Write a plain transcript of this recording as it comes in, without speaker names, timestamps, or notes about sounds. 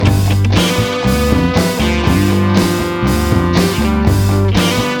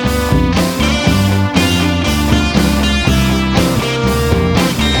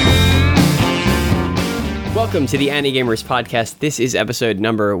Welcome to the Anigamers podcast. This is episode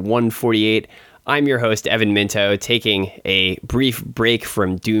number 148. I'm your host, Evan Minto, taking a brief break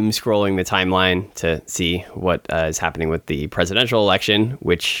from doom scrolling the timeline to see what is happening with the presidential election,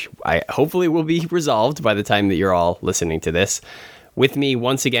 which I hopefully will be resolved by the time that you're all listening to this. With me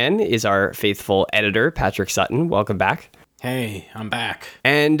once again is our faithful editor, Patrick Sutton. Welcome back. Hey, I'm back.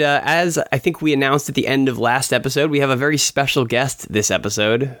 And as I think we announced at the end of last episode, we have a very special guest this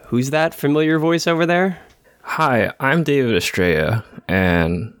episode. Who's that familiar voice over there? Hi, I'm David Estrella,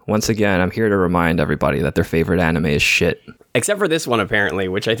 and once again, I'm here to remind everybody that their favorite anime is shit. Except for this one, apparently,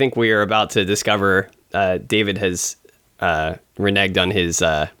 which I think we are about to discover. David has reneged on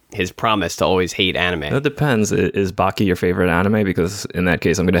his promise to always hate anime. It depends. Is Baki your favorite anime? Because in that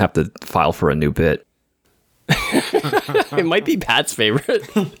case, I'm going to have to file for a new bit. It might be Pat's favorite.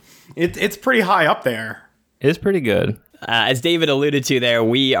 It's pretty high up there. It's pretty good. As David alluded to there,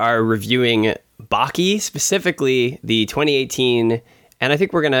 we are reviewing Baki, specifically the 2018, and I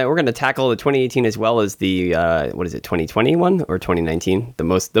think we're gonna tackle the 2018 as well as the 2021 or 2019, the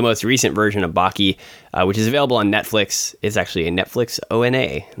most recent version of Baki, which is available on Netflix. It's actually a Netflix ONA,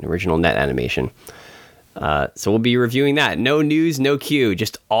 an original net animation. So we'll be reviewing that. No news, no cue,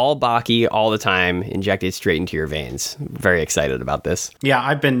 just all Baki all the time, injected straight into your veins. Very excited about this. Yeah,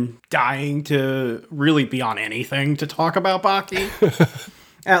 I've been dying to really be on anything to talk about Baki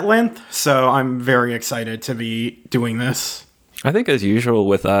at length, so I'm very excited to be doing this. I think as usual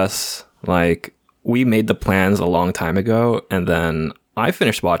with us, like, we made the plans a long time ago, and then I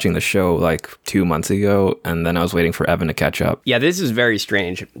finished watching the show like 2 months ago, and then I was waiting for Evan to catch up. Yeah, this is very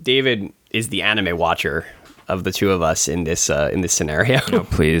strange. David is the anime watcher of the two of us in this scenario. Oh,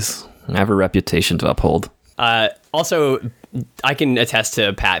 please. I have a reputation to uphold. Also, I can attest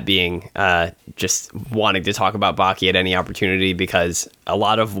to Pat being just wanting to talk about Baki at any opportunity, because a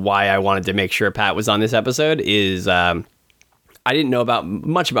lot of why I wanted to make sure Pat was on this episode is I didn't know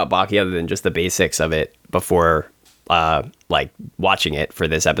much about Baki other than just the basics of it before watching it for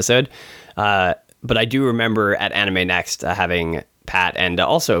this episode. But I do remember at Anime Next having Pat and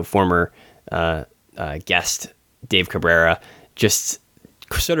also former guest Dave Cabrera just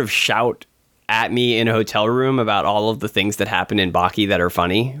sort of shout at me in a hotel room about all of the things that happen in Baki that are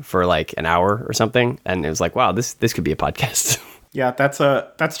funny for like an hour or something. And it was like, wow, this could be a podcast. Yeah,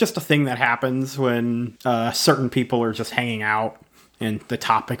 that's just a thing that happens when certain people are just hanging out and the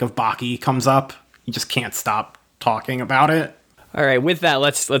topic of Baki comes up. You just can't stop talking about it. All right, with that,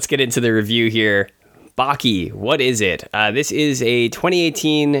 let's get into the review here. Baki, what is it? This is a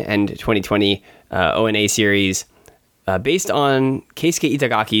 2018 and 2020 ONA series based on Keisuke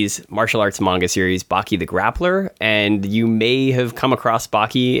Itagaki's martial arts manga series, Baki the Grappler, and you may have come across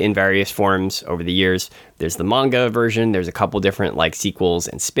Baki in various forms over the years. There's the manga version, there's a couple different like sequels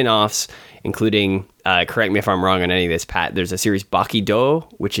and spin-offs, including, correct me if I'm wrong on any of this, Pat, there's a series Baki Do,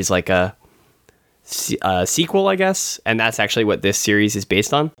 which is like a sequel, I guess, and that's actually what this series is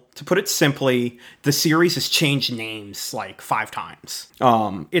based on. To put it simply, the series has changed names like 5 times.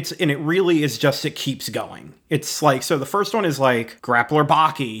 It really is just, it keeps going. It's like, so the first one is like Grappler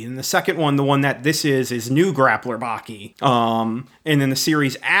Baki, and the second one, the one that this is New Grappler Baki. And then the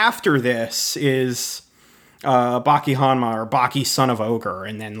series after this is Baki Hanma, or Baki Son of Ogre,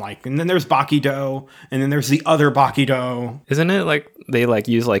 and then there's Baki Do, and then there's the other Baki Do. Isn't it like they like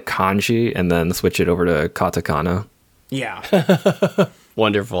use like kanji and then switch it over to katakana? Yeah.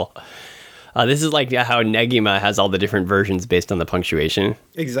 Wonderful. This is like how Negima has all the different versions based on the punctuation.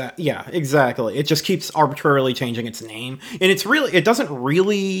 Exactly. Yeah, exactly. It just keeps arbitrarily changing its name, and it's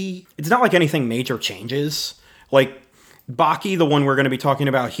not like anything major changes. Like Baki, the one we're going to be talking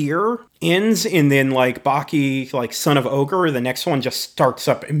about here, ends, and then like Baki, like Son of Ogre, the next one just starts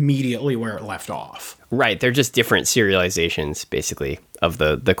up immediately where it left off. Right, they're just different serializations, basically, of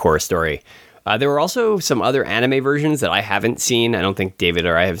the core story. There were also some other anime versions that I haven't seen. I don't think David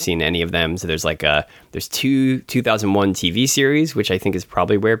or I have seen any of them. So there's there's 2001 TV series, which I think is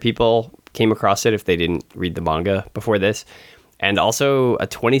probably where people came across it if they didn't read the manga before this. And also a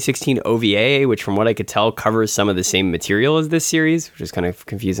 2016 OVA, which from what I could tell covers some of the same material as this series, which is kind of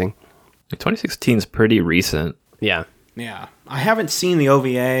confusing. 2016 is pretty recent. Yeah. Yeah. I haven't seen the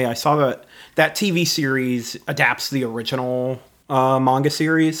OVA. I saw that TV series adapts the original manga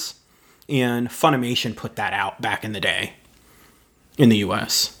series, and Funimation put that out back in the day in the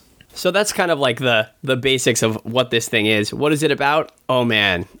US. So that's kind of like the basics of what this thing is. What is it about? Oh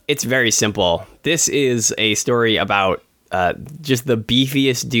man, it's very simple. This is a story about just the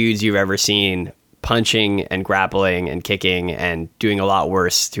beefiest dudes you've ever seen punching and grappling and kicking and doing a lot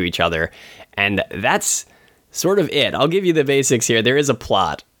worse to each other. And that's sort of it. I'll give you the basics here. There is a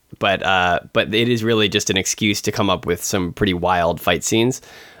plot, but it is really just an excuse to come up with some pretty wild fight scenes.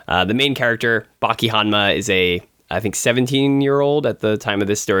 The main character, Baki Hanma, is I think 17-year-old at the time of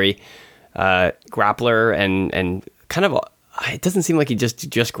this story, grappler and kind of, it doesn't seem like he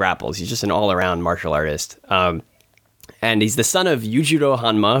just grapples. He's just an all-around martial artist. And he's the son of Yujiro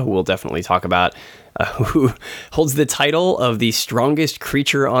Hanma, who we'll definitely talk about, who holds the title of the strongest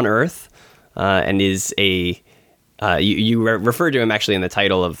creature on Earth, and is you referred to him actually in the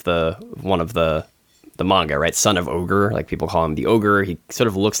title of one of the manga, right? Son of Ogre, like people call him the Ogre. He sort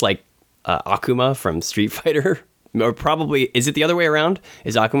of looks like Akuma from Street Fighter, or probably, is it the other way around?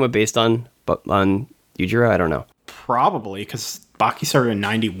 Is Akuma based on Yujiro? I don't know. Probably, because Baki started in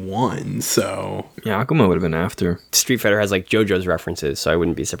 91, so... Yeah, Akuma would have been after. Street Fighter has like JoJo's references, so I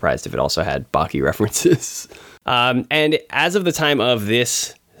wouldn't be surprised if it also had Baki references. And as of the time of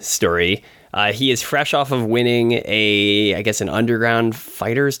this story, he is fresh off of winning an underground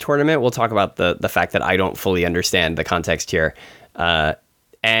fighters tournament. We'll talk about the fact that I don't fully understand the context here.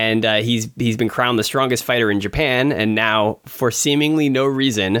 And he's been crowned the strongest fighter in Japan, and now, for seemingly no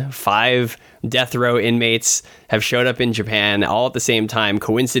reason, 5 death row inmates have showed up in Japan all at the same time,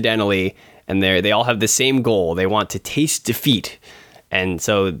 coincidentally, and they all have the same goal. They want to taste defeat. And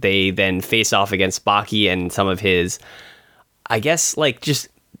so they then face off against Baki and some of his, I guess, like, just,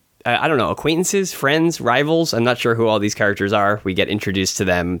 I don't know, acquaintances, friends, rivals. I'm not sure who all these characters are. We get introduced to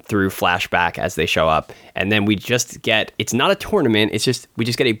them through flashback as they show up. And then we just get, it's not a tournament, we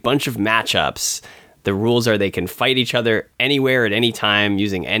just get a bunch of matchups. The rules are they can fight each other anywhere at any time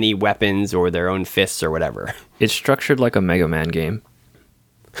using any weapons or their own fists or whatever. It's structured like a Mega Man game.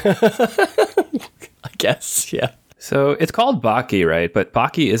 I guess, yeah. So it's called Baki, right? But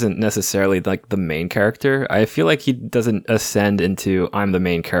Baki isn't necessarily like the main character. I feel like he doesn't ascend into I'm the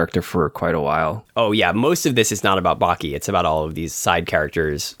main character for quite a while. Oh yeah, most of this is not about Baki. It's about all of these side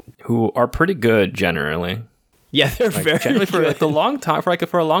characters who are pretty good generally. Yeah, they're very generally good. For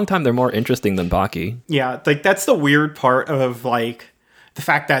a long time they're more interesting than Baki. Yeah, like that's the weird part of like the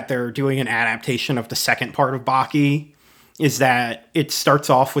fact that they're doing an adaptation of the second part of Baki is that it starts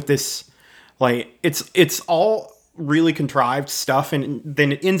off with this like it's all really contrived stuff, and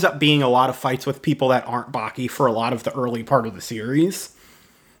then it ends up being a lot of fights with people that aren't Baki for a lot of the early part of the series.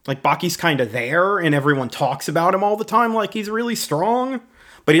 Like Baki's kind of there and everyone talks about him all the time like he's really strong,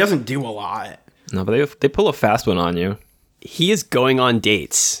 but he doesn't do a lot. No, but they pull a fast one on you. He is going on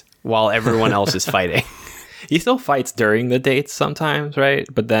dates while everyone else is fighting. He still fights during the dates sometimes, right?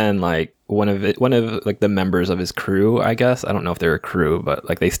 But then like one of like the members of his crew, I guess, I don't know if they're a crew, but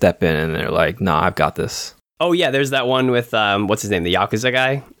like they step in and they're like, "Nah, I've got this." Oh yeah, there's that one with what's his name, the Yakuza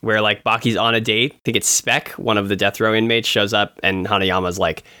guy, where like Baki's on a date. I think it's Spec, one of the death row inmates, shows up, and Hanayama's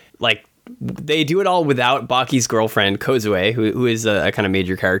like they do it all without Baki's girlfriend Kozue, who is a kind of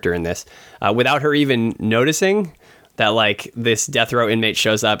major character in this, without her even noticing that like this death row inmate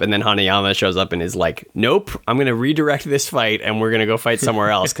shows up, and then Hanayama shows up and is like, "Nope, I'm gonna redirect this fight, and we're gonna go fight somewhere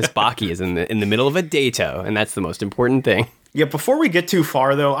else because Baki is in the middle of a dato, and that's the most important thing." Yeah, before we get too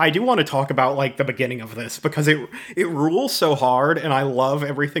far, though, I do want to talk about, like, the beginning of this, because it rules so hard, and I love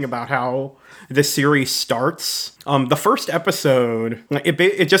everything about how this series starts. The first episode,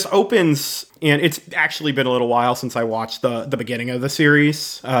 it just opens, and it's actually been a little while since I watched the beginning of the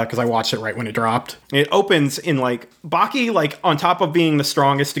series, because I watched it right when it dropped. It opens in, like, Baki, like, on top of being the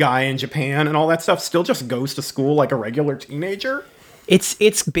strongest guy in Japan and all that stuff, still just goes to school like a regular teenager.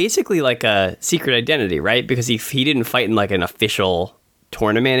 It's basically like a secret identity, right? Because he didn't fight in like an official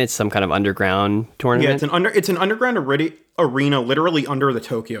tournament. It's some kind of underground tournament. Yeah, it's an underground arena literally under the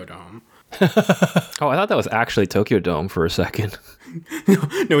Tokyo Dome. Oh, I thought that was actually Tokyo Dome for a second.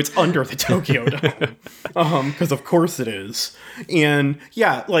 No, it's under the Tokyo Dome. Because of course it is. And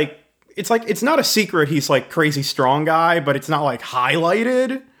yeah, like it's not a secret he's like crazy strong guy, but it's not like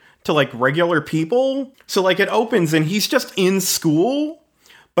highlighted to like regular people. So like it opens and he's just in school,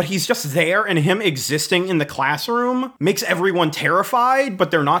 but he's just there, and him existing in the classroom makes everyone terrified,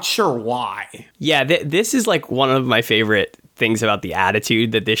 but they're not sure why. Yeah, this is like one of my favorite things about the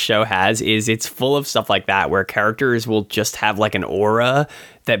attitude that this show has, is it's full of stuff like that where characters will just have like an aura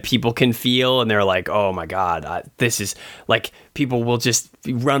that people can feel, and they're like, oh my god, this is like, people will just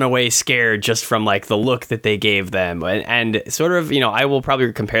run away scared just from like the look that they gave them. And sort of, you know, I will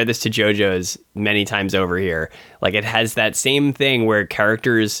probably compare this to JoJo's many times over here. Like it has that same thing where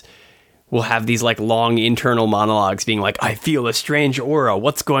characters will have these like long internal monologues being like, I feel a strange aura,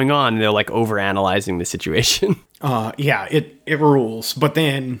 what's going on? And they're like overanalyzing the situation. Yeah, it rules. But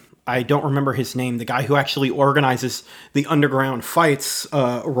then I don't remember his name. The guy who actually organizes the underground fights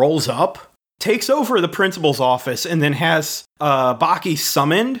rolls up, takes over the principal's office, and then has Baki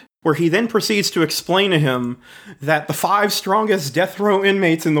summoned where he then proceeds to explain to him that the 5 strongest death row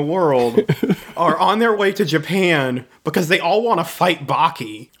inmates in the world are on their way to Japan because they all want to fight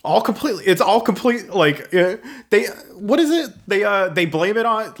Baki. It's all complete, like, what is it? They blame it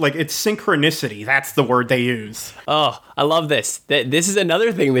on, like, it's synchronicity. That's the word they use. Oh, I love this. This is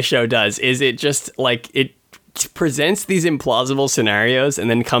another thing the show does, is it just, like, it presents these implausible scenarios and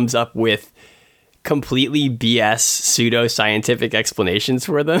then comes up with completely BS pseudo-scientific explanations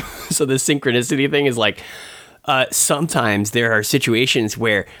for them. So the synchronicity thing is like, sometimes there are situations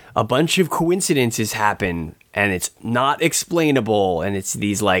where a bunch of coincidences happen and it's not explainable, and it's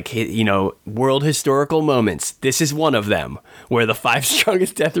these, like, you know, world historical moments. This is one of them, where the 5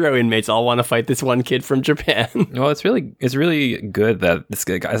 strongest death row inmates all want to fight this one kid from Japan. Well, it's really good that this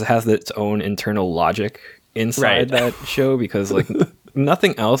guy has its own internal logic inside that show, because, like,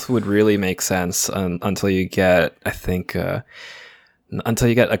 nothing else would really make sense until you get, I think, until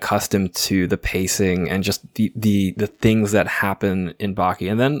you get accustomed to the pacing and just the things that happen in Baki.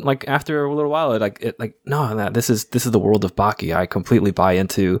 And then, like, after a little while, this is the world of Baki. I completely buy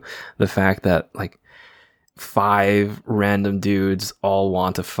into the fact that, like, 5 random dudes all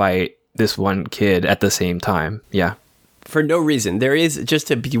want to fight this one kid at the same time. Yeah. For no reason. There is, just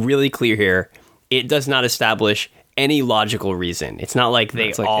to be really clear here, it does not establish any logical reason. It's not like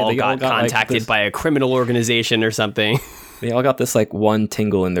they all got contacted by a criminal organization or something. They all got this, like, one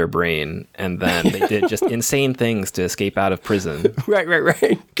tingle in their brain, and then they did just insane things to escape out of prison. Right.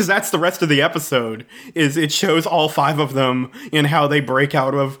 Because that's the rest of the episode, is it shows all 5 of them and how they break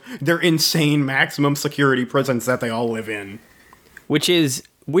out of their insane maximum security prisons that they all live in. Which is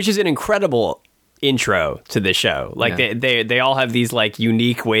an incredible intro to the show. Like, they all have these, like,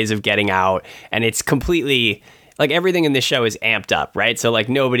 unique ways of getting out, and it's completely, like, everything in this show is amped up, right? So, like,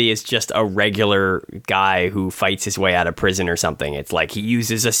 nobody is just a regular guy who fights his way out of prison or something. It's like he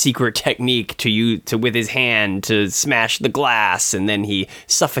uses a secret technique to with his hand to smash the glass, and then he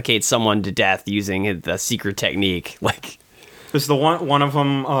suffocates someone to death using the secret technique. Like, there's the one of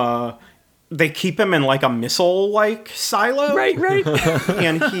them. They keep him in, like, a missile-like silo. Right.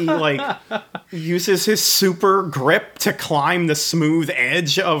 And he, like, uses his super grip to climb the smooth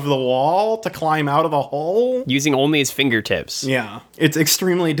edge of the wall to climb out of the hole. Using only his fingertips. Yeah. It's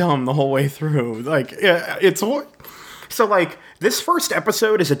extremely dumb the whole way through. Like, it's... So, like, this first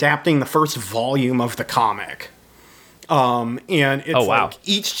episode is adapting the first volume of the comic. And it's like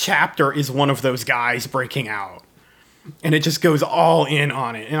each chapter is one of those guys breaking out. And it just goes all in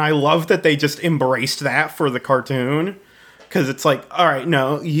on it. And I love that they just embraced that for the cartoon. Because it's like, all right,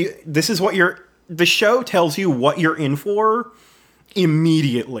 no, this is what the show tells you what you're in for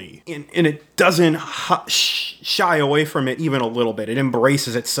immediately. And it doesn't shy away from it even a little bit. It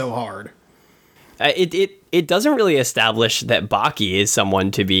embraces it so hard. It doesn't really establish that Baki is someone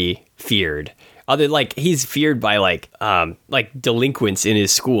to be feared. Like, he's feared by, like delinquents in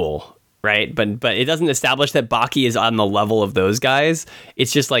his school. Right. But it doesn't establish that Baki is on the level of those guys.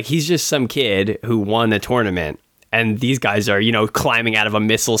 It's just like, he's just some kid who won a tournament. And these guys are, you know, climbing out of a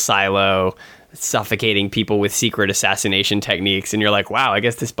missile silo, suffocating people with secret assassination techniques. And you're like, wow, I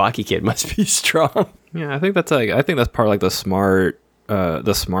guess this Baki kid must be strong. Yeah, I think that's part of, like, the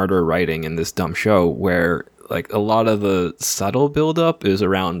smarter writing in this dumb show, where, like, a lot of the subtle buildup is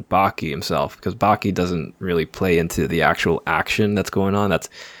around Baki himself, because Baki doesn't really play into the actual action that's going on.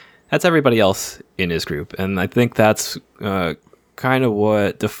 That's everybody else in his group. And I think that's kind of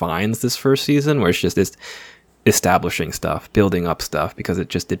what defines this first season, where it's just this establishing stuff, building up stuff, because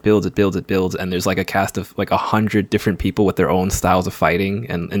it builds, and there's, like, a cast of, like, 100 different people with their own styles of fighting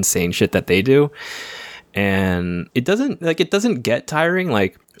and insane shit that they do. And it doesn't get tiring.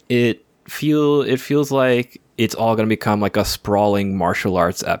 Like, it feels like it's all going to become, like, a sprawling martial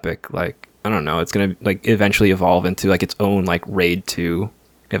arts epic. Like, I don't know, it's going to, like, eventually evolve into, like, its own, like, Raid 2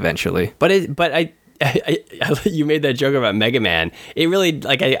 eventually. But I you made that joke about Mega Man. It really,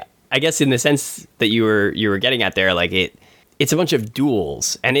 like, I guess in the sense that you were getting at there, like, it's a bunch of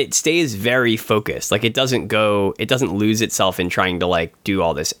duels, and it stays very focused. Like, it doesn't lose itself in trying to, like, do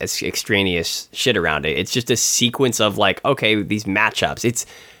all this extraneous shit around it. It's just a sequence of, like, okay, these matchups. It's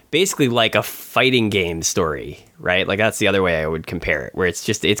basically like a fighting game story, right? Like, that's the other way I would compare it, where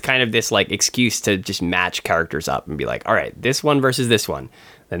it's kind of this, like, excuse to just match characters up and be like, all right, this one versus this one,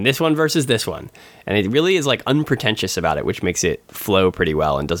 then this one versus this one. And it really is, like, unpretentious about it, which makes it flow pretty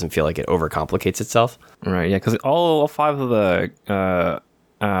well and doesn't feel like it overcomplicates itself. Right, yeah, because all 5 of the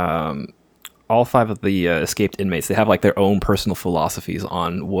all 5 of the escaped inmates, they have like their own personal philosophies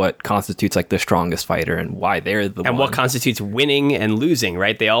on what constitutes like the strongest fighter and why they're the and one. what constitutes winning and losing,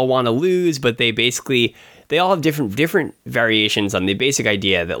 right? They all want to lose, but they all have different variations on the basic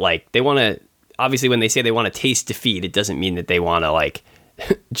idea that like they want to, obviously when they say they want to taste defeat, it doesn't mean that they want to like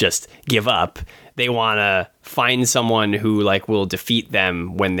just give up. They want to find someone who like will defeat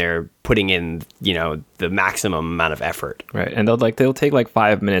them when they're putting in, you know, the maximum amount of effort. Right. And they'll take like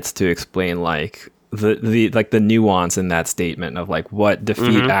 5 minutes to explain like the nuance in that statement of like what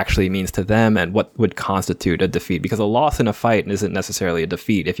defeat actually means to them and what would constitute a defeat, because a loss in a fight isn't necessarily a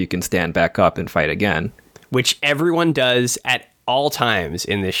defeat if you can stand back up and fight again, which everyone does at all times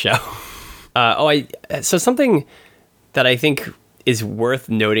in this show. So something that I think is worth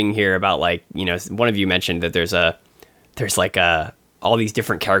noting here about, like, you know, one of you mentioned that there's all these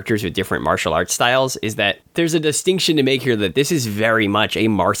different characters with different martial arts styles, is that there's a distinction to make here that this is very much a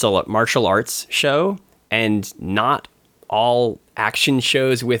martial arts show, and not all action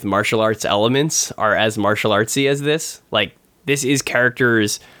shows with martial arts elements are as martial artsy as this. Like, this is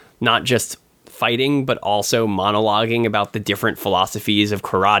characters not just fighting, but also monologuing about the different philosophies of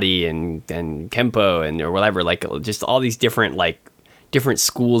karate and kempo and or whatever, like just all these different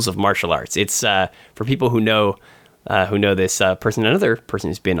schools of martial arts. It's for people who know this person, another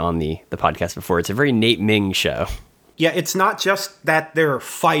person who's been on the podcast before. It's a very Nate Ming show. Yeah, it's not just that they're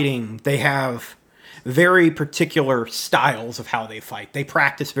fighting. They have very particular styles of how they fight. They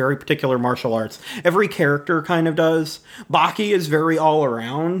practice very particular martial arts. Every character kind of does. Baki is very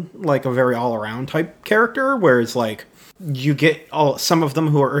all-around, like a very all-around type character, whereas like you get some of them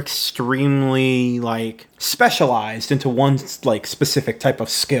who are extremely like specialized into one like specific type of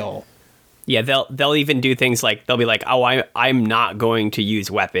skill. Yeah, they'll even do things like they'll be like, oh, I'm not going to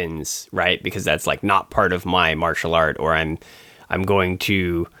use weapons, right? Because that's like not part of my martial art, or I'm going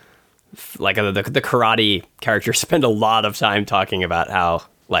to, like, the karate characters spend a lot of time talking about how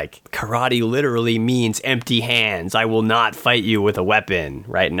like karate literally means empty hands. I will not fight you with a weapon,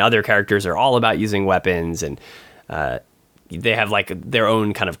 right? And other characters are all about using weapons, and they have like their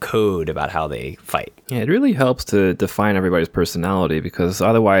own kind of code about how they fight. Yeah, it really helps to define everybody's personality, because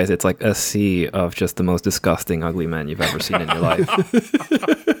otherwise it's like a sea of just the most disgusting, ugly men you've ever seen in your life.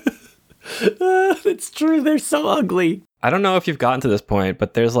 It's true. They're so ugly. I don't know if you've gotten to this point,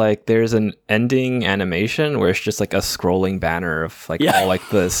 but there's an ending animation where it's just like a scrolling banner of like all like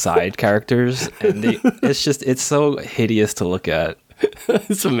the side characters, and it's so hideous to look at.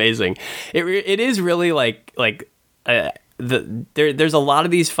 It's amazing. It is really like there's a lot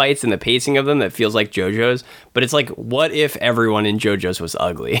of these fights and the pacing of them that feels like JoJo's, but it's like, what if everyone in JoJo's was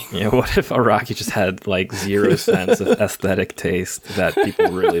ugly? Yeah, what if Araki just had like zero sense of aesthetic taste that people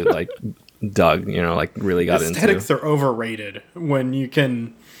really like dug, you know, like really got into? Aesthetics are overrated when you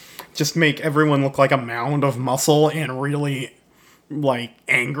can just make everyone look like a mound of muscle and really like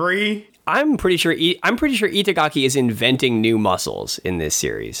angry. I'm pretty sure Itagaki is inventing new muscles in this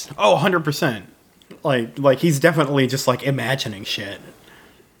series. Oh, 100%. Like he's definitely just like imagining shit.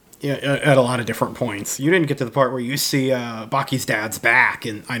 Yeah, at a lot of different points. You didn't get to the part where you see Baki's dad's back,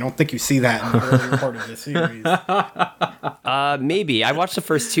 and I don't think you see that in the earlier part of the series. Maybe. I watched the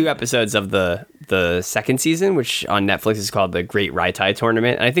first 2 episodes of the second season, which on Netflix is called the Great Raitai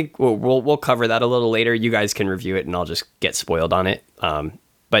Tournament. And I think we'll cover that a little later. You guys can review it, and I'll just get spoiled on it.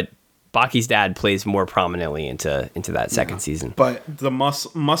 But Baki's dad plays more prominently into that second season. But the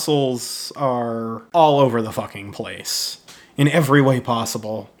muscles are all over the fucking place in every way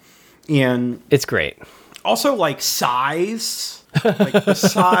possible. And it's great. Also, like, size. Like, the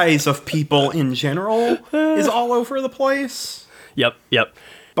size of people in general is all over the place. Yep.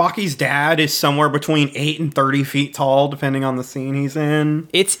 Baki's dad is somewhere between 8 and 30 feet tall, depending on the scene he's in.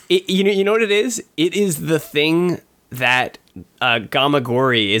 You know what it is? It is the thing that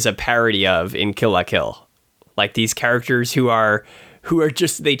Gamagori is a parody of in Kill la Kill. Like, these characters who are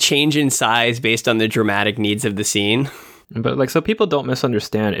just, they change in size based on the dramatic needs of the scene. But like, so people don't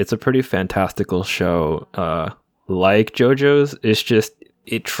misunderstand, it's a pretty fantastical show. Like JoJo's, it's just,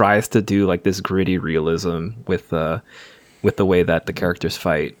 it tries to do like this gritty realism with the way that the characters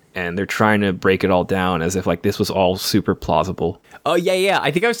fight, and they're trying to break it all down as if like this was all super plausible. Oh yeah.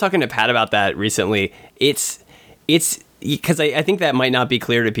 I think I was talking to Pat about that recently. It's because I think that might not be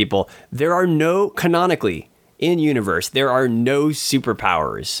clear to people. Canonically in universe, there are no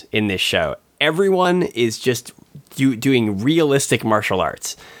superpowers in this show. Everyone is just doing realistic martial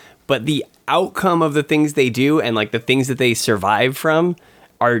arts, but the outcome of the things they do and like the things that they survive from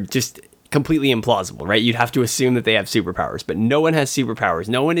are just completely implausible, right? You'd have to assume that they have superpowers, but no one has superpowers.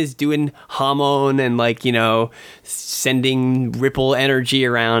 No one is doing Hamon and like, sending ripple energy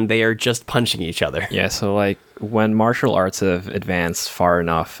around. They are just punching each other. Yeah, so like when martial arts have advanced far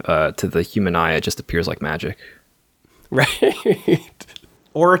enough to the human eye, it just appears like magic. Right.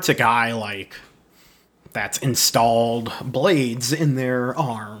 Or it's a guy like that's installed blades in their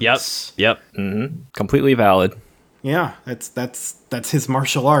arms. Yep. Completely valid. Yeah, that's his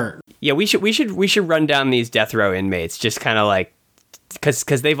martial art. Yeah, we should run down these death row inmates, just kind of like,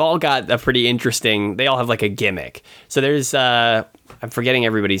 because they've all got a pretty interesting. They all have like a gimmick. So there's I'm forgetting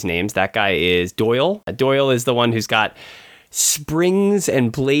everybody's names. That guy is Doyle. Doyle is the one who's got springs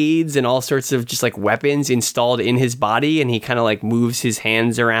and blades and all sorts of just like weapons installed in his body, and he kind of like moves his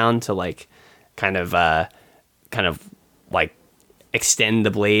hands around to like kind of like extend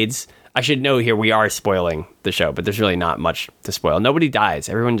the blades. I should know here we are spoiling the show, but there's really not much to spoil. Nobody dies.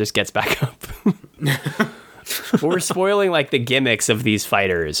 Everyone just gets back up. But we're spoiling like the gimmicks of these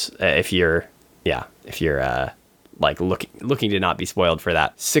fighters if you're like looking to not be spoiled for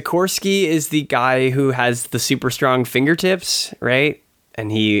that. Sikorsky is the guy who has the super strong fingertips, right?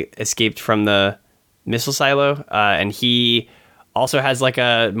 And he escaped from the missile silo, and he also has like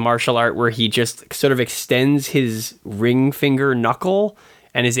a martial art where he just sort of extends his ring finger knuckle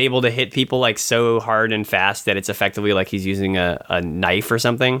and is able to hit people like so hard and fast that it's effectively like he's using a knife or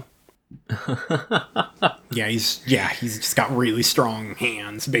something. Yeah, he's just got really strong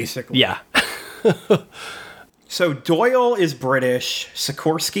hands, basically. Yeah. So Doyle is British,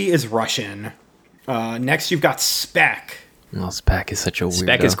 Sikorsky is Russian. Next you've got Speck. Well, Speck is such a weirdo.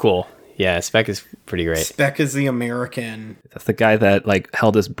 Speck is cool. Yeah, Speck is pretty great. Speck is the American. That's the guy that like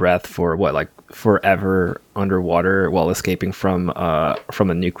held his breath for what, like forever underwater while escaping from a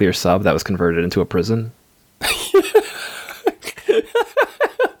nuclear sub that was converted into a prison.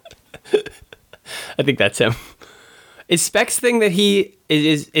 I think that's him. Is Speck's thing that he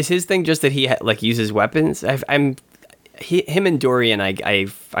is his thing just that he like uses weapons? Him and Dorian.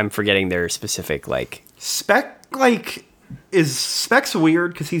 I'm forgetting their specific like. Speck Speck's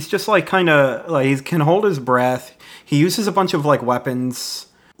weird because he's just like kind of like he can hold his breath. He uses a bunch of like weapons.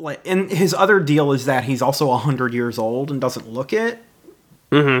 Like, and his other deal is that he's also 100 years old and doesn't look it,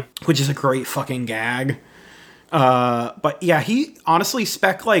 which is a great fucking gag. But yeah, he honestly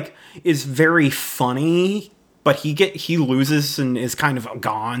Speck like is very funny, but he loses and is kind of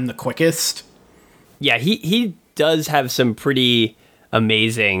gone the quickest. Yeah, he does have some pretty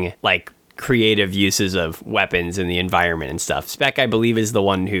amazing like creative uses of weapons in the environment and stuff. Speck, I believe, is the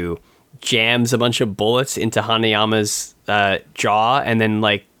one who jams a bunch of bullets into Hanayama's jaw and then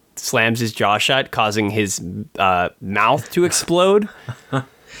like slams his jaw shut, causing his mouth to explode.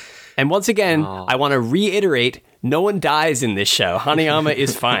 And once again, I want to reiterate, no one dies in this show. Hanayama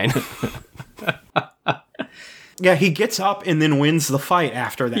is fine. Yeah, he gets up and then wins the fight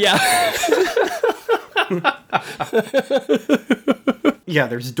after that. Yeah. Yeah,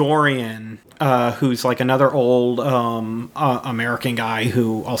 there's Dorian, who's like another old American guy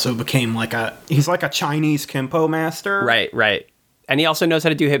who also became he's like a Chinese Kempo master. Right. And he also knows how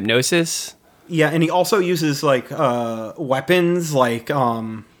to do hypnosis. Yeah, and he also uses like weapons, like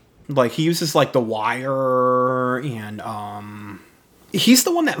he uses like the wire, and he's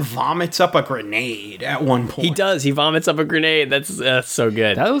the one that vomits up a grenade at one point. He does. He vomits up a grenade. That's so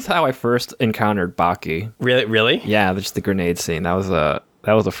good. That was how I first encountered Baki. Really? Yeah, just the grenade scene. That was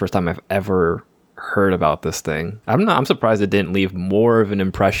the first time I've ever heard about this thing. I'm surprised it didn't leave more of an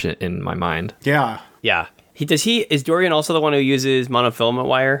impression in my mind. Yeah. Is Dorian also the one who uses monofilament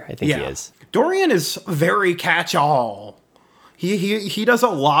wire? I think he is. Dorian is very catch-all. He does a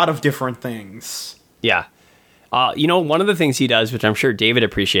lot of different things. Yeah. One of the things he does, which I'm sure David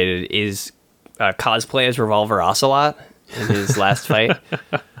appreciated, is cosplay as Revolver Ocelot in his last fight.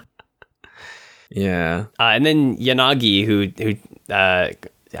 Yeah. And then Yanagi, who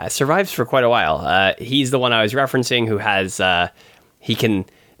survives for quite a while. He's the one I was referencing who has, he can...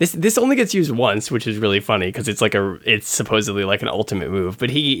 This only gets used once, which is really funny because it's supposedly like an ultimate move.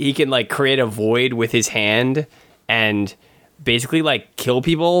 But he can like create a void with his hand and basically like kill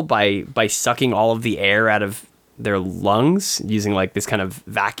people by sucking all of the air out of their lungs using like this kind of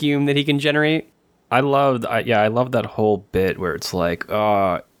vacuum that he can generate. I love that whole bit where it's like,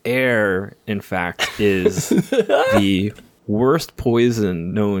 air, in fact, is the worst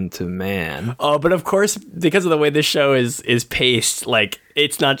poison known to man. Oh, but of course, because of the way this show is paced, like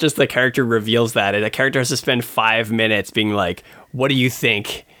it's not just the character reveals that. The character has to spend 5 minutes being like, "What do you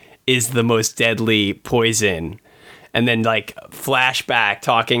think is the most deadly poison?" and then like flashback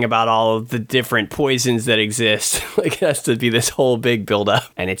talking about all of the different poisons that exist. Like it has to be this whole big buildup.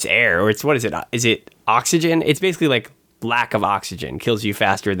 And it's air, or it's, what is it? Is it oxygen? It's basically like lack of oxygen kills you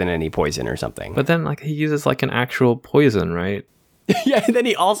faster than any poison or something. But then like he uses like an actual poison, right? Yeah, and then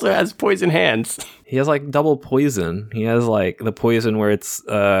he also has poison hands. He has like double poison. He has like the poison where it's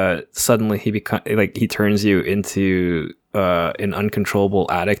suddenly he turns you into an uncontrollable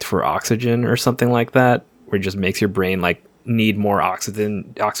addict for oxygen or something like that, where it just makes your brain like need more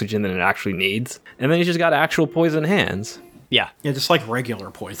oxygen than it actually needs. And then he's just got actual poison hands. Yeah, just like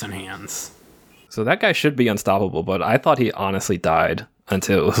regular poison hands. So that guy should be unstoppable, but I thought he honestly died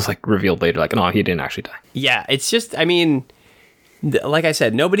until it was like revealed later, like, no, he didn't actually die. Yeah, it's just, I mean, like I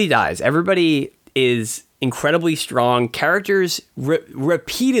said, nobody dies. Everybody is incredibly strong. Characters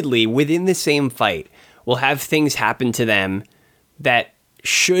repeatedly within the same fight will have things happen to them that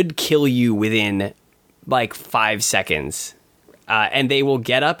should kill you within like 5 seconds. And they will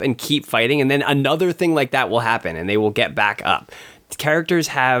get up and keep fighting. And then another thing like that will happen and they will get back up. Characters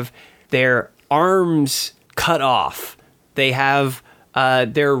have their arms cut off. They have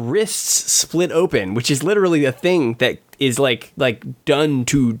their wrists split open, which is literally a thing that is like done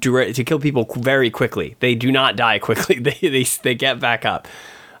to kill people very quickly. They do not die quickly. They get back up.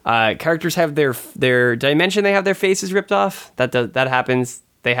 Characters have their did I mention they have their faces ripped off? That happens.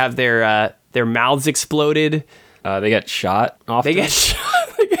 They have their mouths exploded. They get shot often. They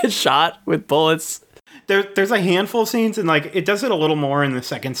get shot with bullets. There's a handful of scenes, and like it does it a little more in the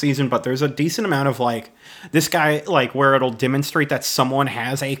second season, but there's a decent amount of like this guy, like where it'll demonstrate that someone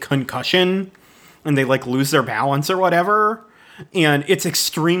has a concussion and they like lose their balance or whatever, and it's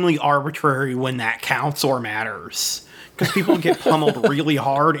extremely arbitrary when that counts or matters, because people get pummeled really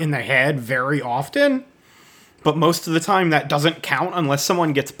hard in the head very often, but most of the time that doesn't count unless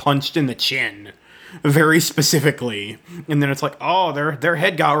someone gets punched in the chin very specifically, and then it's like, oh, their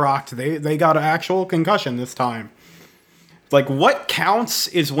head got rocked, they got an actual concussion this time. Like, what counts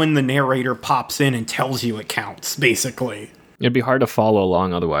is when the narrator pops in and tells you it counts, basically. It'd be hard to follow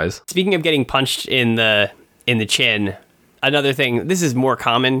along otherwise. Speaking of getting punched in the chin, another thing, this is more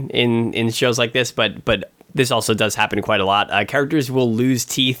common in shows like this, but this also does happen quite a lot. Characters will lose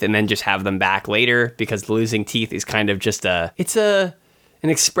teeth and then just have them back later, because losing teeth is kind of just an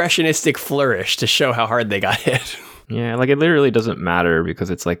expressionistic flourish to show how hard they got hit. Yeah, like it literally doesn't matter,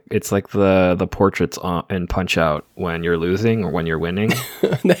 because it's like the portraits in Punch-Out when you're losing or when you're winning.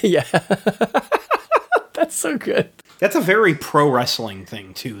 Yeah. That's so good. That's a very pro wrestling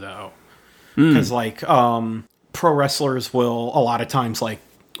thing too, though. Because like pro wrestlers will a lot of times, like,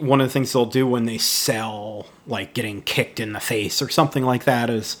 one of the things they'll do when they sell like getting kicked in the face or something like that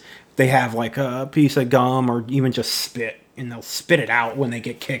is they have like a piece of gum or even just spit, and they'll spit it out when they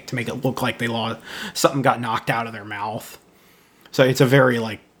get kicked to make it look like something got knocked out of their mouth. So it's a very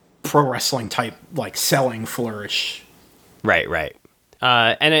like pro wrestling type like selling flourish. Right.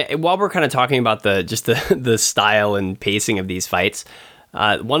 And while we're kind of talking about the style and pacing of these fights,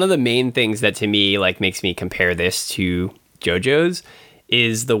 one of the main things that to me like makes me compare this to JoJo's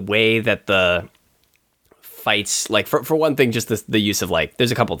is the way that the fights, like for one thing, just the use of like,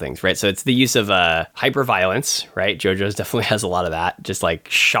 there's a couple things, right? So it's the use of hyper violence, right? JoJo's definitely has a lot of that, just like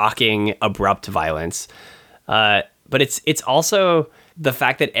shocking, abrupt violence. But it's also the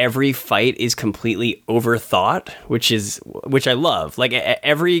fact that every fight is completely overthought, which I love. Like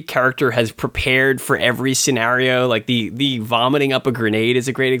every character has prepared for every scenario. Like the vomiting up a grenade is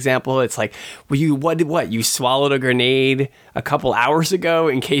a great example. It's like, well, you swallowed a grenade a couple hours ago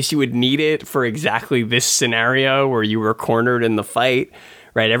in case you would need it for exactly this scenario where you were cornered in the fight,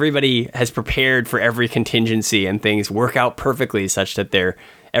 right? Everybody has prepared for every contingency, and things work out perfectly such that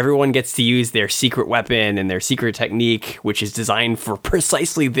everyone gets to use their secret weapon and their secret technique, which is designed for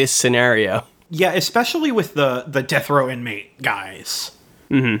precisely this scenario. Yeah, especially with the death row inmate guys.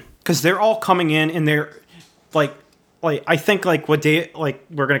 Mm-hmm. Because they're all coming in and they're like I think like what they like,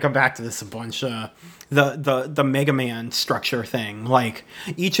 we're gonna come back to this a bunch. The Mega Man structure thing. Like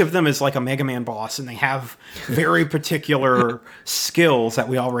each of them is like a Mega Man boss, and they have very particular skills that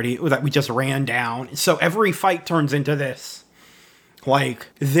we just ran down. So every fight turns into this. Like,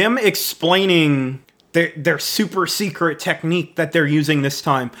 them explaining their super secret technique that they're using this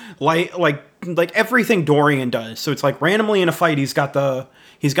time. Like everything Dorian does. So it's like randomly in a fight, he's got a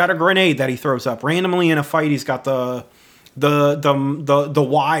grenade that he throws up. Randomly in a fight, he's got the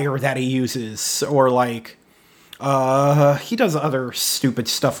wire that he uses. Or like, he does other stupid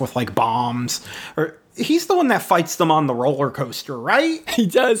stuff with like bombs. Or he's the one that fights them on the roller coaster, right? He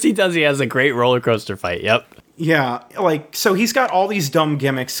does. He has a great roller coaster fight. Yep. Yeah, like, so he's got all these dumb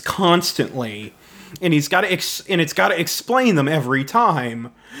gimmicks constantly, and it's got to explain them every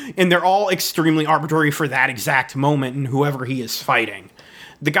time, and they're all extremely arbitrary for that exact moment and whoever he is fighting.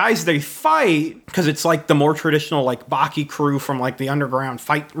 The guys they fight, because it's like the more traditional like Baki crew from like the underground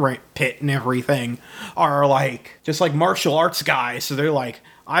fight pit and everything, are like just like martial arts guys. So they're like,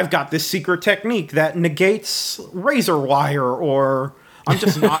 I've got this secret technique that negates razor wire, or I'm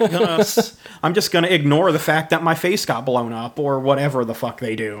just gonna ignore the fact that my face got blown up, or whatever the fuck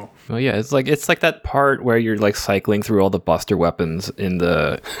they do. Well, yeah, it's like that part where you're like cycling through all the Buster weapons in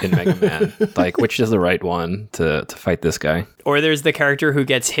Mega Man, like which is the right one to fight this guy. Or there's the character who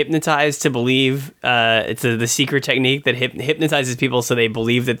gets hypnotized to believe it's the secret technique that hypnotizes people so they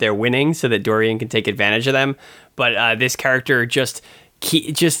believe that they're winning, so that Dorian can take advantage of them. But this character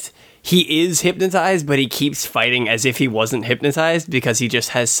he is hypnotized, but he keeps fighting as if he wasn't hypnotized because he just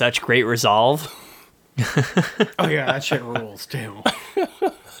has such great resolve. Oh yeah, that shit rules too.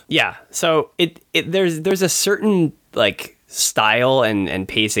 Yeah, so there's a certain like style and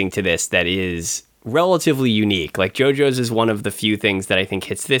pacing to this that is relatively unique. Like JoJo's is one of the few things that I think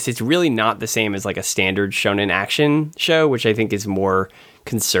hits this. It's really not the same as like a standard shonen action show, which I think is more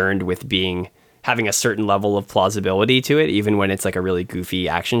concerned with having a certain level of plausibility to it, even when it's like a really goofy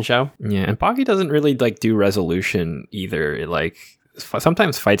action show. Yeah, and Baki doesn't really like do resolution either. Like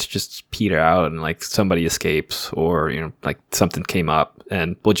sometimes fights just peter out and like somebody escapes, or like something came up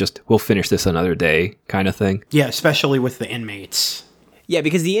and we'll finish this another day kind of thing. Yeah, especially with the inmates. Yeah,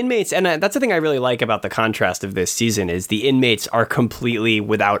 because the inmates, and that's the thing I really like about the contrast of this season, is the inmates are completely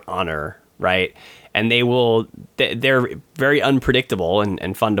without honor, right? And they're very unpredictable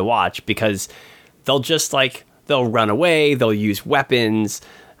and fun to watch because they'll run away, they'll use weapons,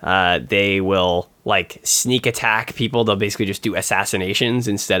 they will like sneak attack people, they'll basically just do assassinations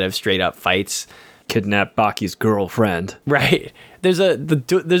instead of straight up fights. Kidnap Baki's girlfriend. Right. There's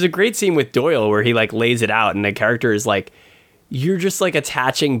a great scene with Doyle where he like lays it out and the character is like, you're just like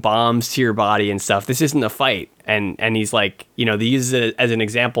attaching bombs to your body and stuff. This isn't a fight. And he's like, they use it as an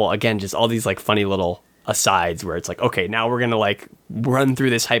example. Again, just all these like funny little asides where it's like, okay, now we're going to like run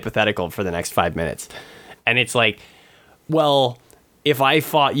through this hypothetical for the next 5 minutes. And it's like, well, if I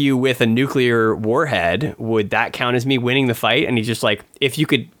fought you with a nuclear warhead, would that count as me winning the fight? And he's just like, if you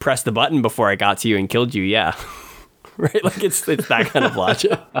could press the button before I got to you and killed you, yeah. Right? Like it's that kind of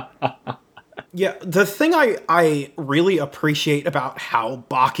logic. Yeah, the thing I really appreciate about how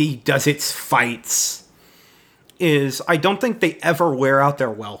Baki does its fights is I don't think they ever wear out their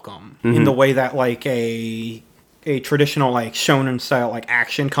welcome in the way that like a traditional like shonen style like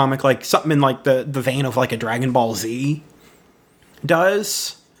action comic, like something in like the vein of like a Dragon Ball Z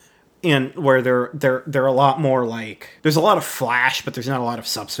does, and where they're a lot more like there's a lot of flash, but there's not a lot of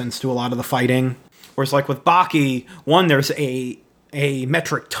substance to a lot of the fighting. Whereas like with Baki, there's a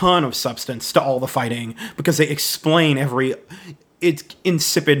metric ton of substance to all the fighting because they explain it's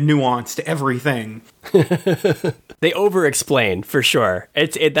insipid nuance to everything. They over-explain for sure.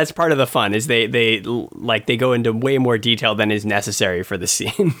 That's part of the fun is they go into way more detail than is necessary for the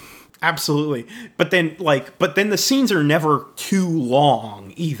scene. Absolutely, but then the scenes are never too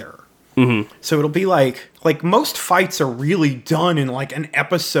long either. Mm-hmm. So it'll be like most fights are really done in like an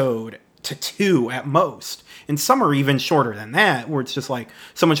episode to two at most. And some are even shorter than that, where it's just like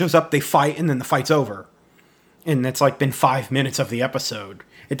someone shows up, they fight, and then the fight's over. And it's like been 5 minutes of the episode.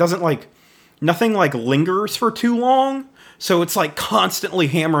 It doesn't like, nothing like lingers for too long. So it's like constantly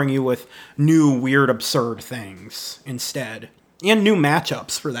hammering you with new, weird, absurd things instead. And new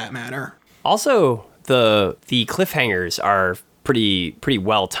matchups for that matter. Also, the cliffhangers are pretty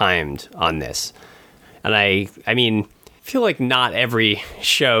well timed on this. And I mean, feel like not every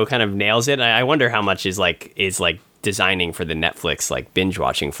show kind of nails it. I wonder how much is designing for the Netflix like binge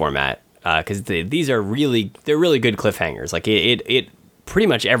watching format, because these are really good cliffhangers. Like it pretty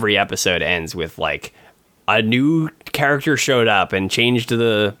much every episode ends with like a new character showed up and changed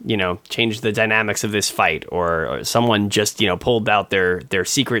the dynamics of this fight, or someone just pulled out their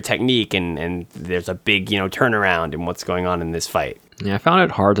secret technique and there's a big turnaround in what's going on in this fight. Yeah, I found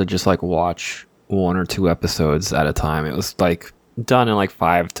it hard to just like watch 1 or 2 episodes at a time. It was like done in like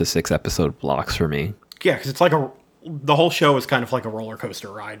 5 to 6 episode blocks for me. Yeah, because it's like the whole show is kind of like a roller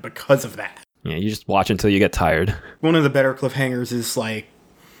coaster ride because of that. Yeah, you just watch until you get tired. One of the better cliffhangers is like,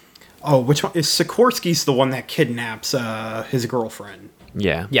 which one is Sikorsky's the one that kidnaps his girlfriend?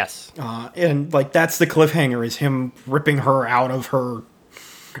 Yeah. Yes. And like that's the cliffhanger, is him ripping her out of her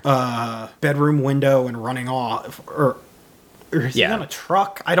bedroom window and running off, or Or is he on a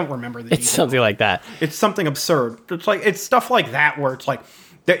truck? I don't remember the It's something like that. It's something absurd. It's stuff like that where it's like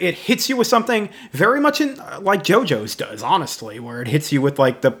it hits you with something very much in like JoJo's does, honestly, where it hits you with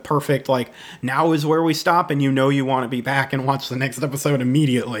like the perfect like now is where we stop and you know you want to be back and watch the next episode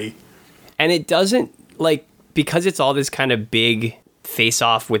immediately. And it doesn't like because it's all this kind of big face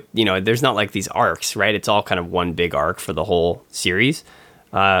off with, you know, there's not like these arcs, right? It's all kind of one big arc for the whole series,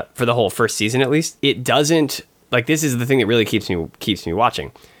 for the whole first season at least. It doesn't like this is the thing that really keeps me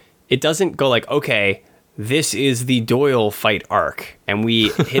watching. It doesn't go like, okay, this is the Doyle fight arc, and we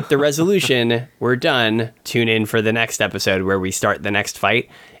hit the resolution. We're done. Tune in for the next episode where we start the next fight.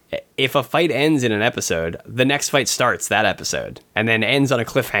 If a fight ends in an episode, the next fight starts that episode, and then ends on a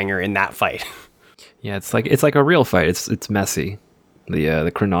cliffhanger in that fight. Yeah, it's like a real fight. It's messy.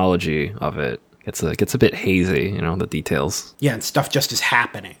 The chronology of it gets a bit hazy. You know, the details. Yeah, and stuff just is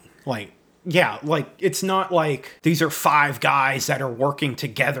happening. Like. Yeah, like, it's not like these are 5 guys that are working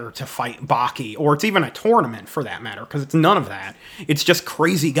together to fight Baki, or it's even a tournament for that matter, because it's none of that. It's just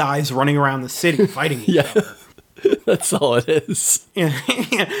crazy guys running around the city fighting each other. That's all it is.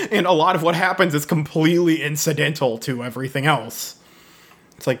 And a lot of what happens is completely incidental to everything else.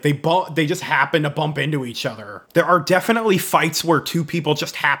 It's like they just happen to bump into each other. There are definitely fights where 2 people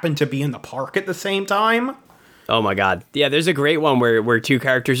just happen to be in the park at the same time. Oh my god. Yeah, there's a great one where 2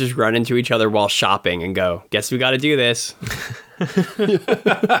 characters just run into each other while shopping and go, guess we gotta do this.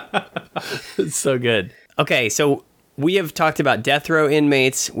 It's so good. Okay, so we have talked about death row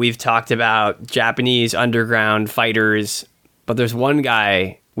inmates. We've talked about Japanese underground fighters. But there's one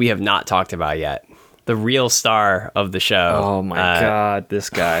guy we have not talked about yet. The real star of the show. Oh my god, this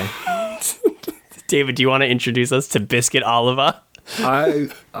guy. David, do you want to introduce us to Biscuit Oliva?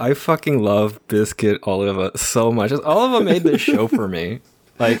 I fucking love Biscuit Oliva so much. Oliva made this show for me.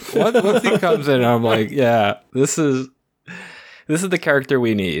 Like once he comes in, I'm like, yeah, this is the character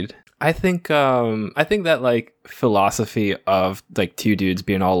we need. I think that like philosophy of like 2 dudes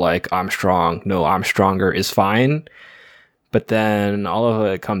being all like, I'm strong, no, I'm stronger is fine. But then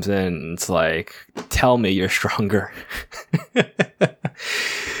Oliva comes in and it's like, tell me you're stronger.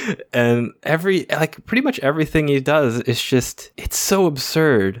 And pretty much everything he does is just, it's so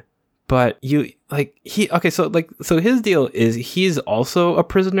absurd. But so his deal is he's also a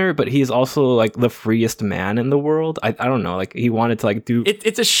prisoner, but he's also like the freest man in the world. I don't know, like he wanted to like do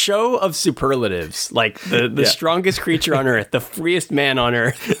it's a show of superlatives, like the strongest creature on earth, the freest man on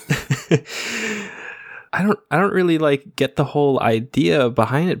earth. I don't really like get the whole idea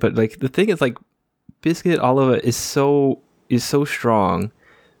behind it, but like the thing is like Biscuit Oliva is so strong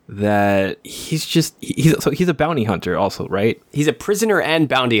that he's a bounty hunter also, right? He's a prisoner and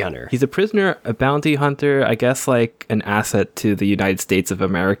bounty hunter. He's a prisoner, a bounty hunter, I guess like an asset to the United States of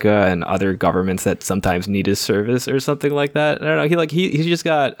America and other governments that sometimes need his service or something like that. I don't know. He's just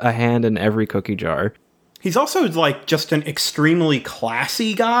got a hand in every cookie jar. He's also like just an extremely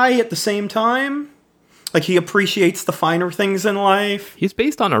classy guy at the same time. Like he appreciates the finer things in life. He's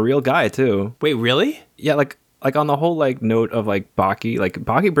based on a real guy too. Wait, really? Yeah, like on the whole like note of like Baki, like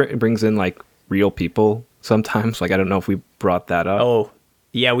Baki brings in like real people sometimes. Like I don't know if we brought that up. Oh,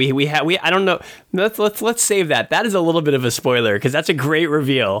 yeah, we I don't know. Let's save that. That is a little bit of a spoiler because that's a great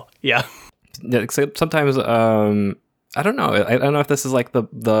reveal. Yeah. Sometimes I don't know. I don't know if this is like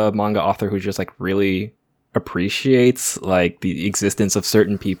the manga author who just like really appreciates like the existence of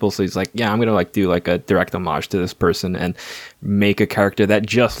certain people, so he's like, yeah, I'm gonna like do like a direct homage to this person and make a character that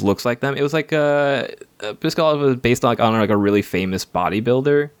just looks like them. It was like Biscuit Oliva was based on like a really famous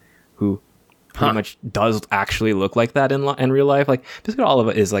bodybuilder who pretty much does actually look like that in real life. Like Biscuit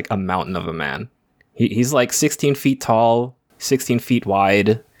Oliva is like a mountain of a man. He's like 16 feet tall, 16 feet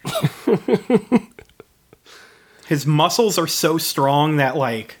wide. His muscles are so strong that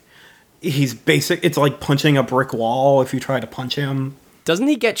like it's like punching a brick wall if you try to punch him. Doesn't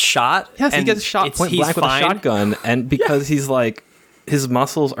he get shot? Yes, he gets shot point blank with a shotgun. And because he's like, his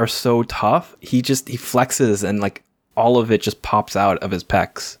muscles are so tough, he flexes and like all of it just pops out of his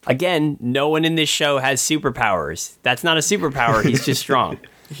pecs. Again, no one in this show has superpowers. That's not a superpower. He's just strong.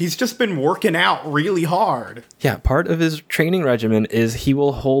 He's just been working out really hard. Yeah, part of his training regimen is he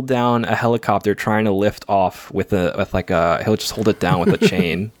will hold down a helicopter trying to lift off he'll just hold it down with a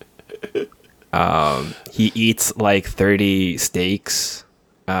chain. He eats like 30 steaks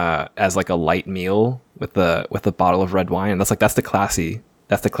as like a light meal with a bottle of red wine. And that's the classy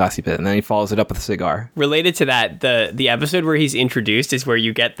bit. And then he follows it up with a cigar. Related to that, the episode where he's introduced is where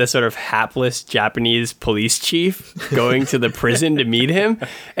you get the sort of hapless Japanese police chief going to the prison to meet him.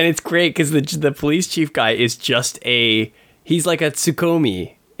 And it's great because the police chief guy is just he's like a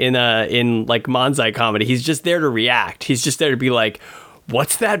Tsukomi in like Manzai comedy. He's just there to react. He's just there to be like,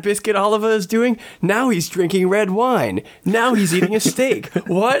 what's that Biscuit Oliva is doing? Now he's drinking red wine. Now he's eating a steak.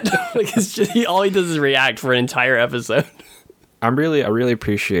 What? Like it's just all he does is react for an entire episode. I really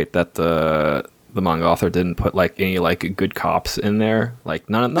appreciate that the manga author didn't put like any like good cops in there. Like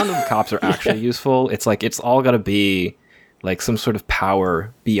none of the cops are actually useful. It's like it's all got to be like some sort of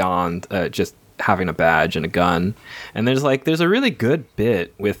power beyond just having a badge and a gun. And there's a really good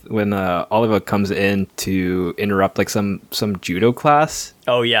bit with when Oliver comes in to interrupt like some judo class.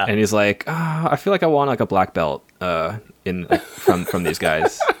 Oh yeah. And he's like, I feel like I want like a black belt in like, from these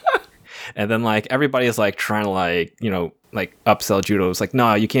guys. And then like everybody is like trying to like, you know, like upsell judo. It's like,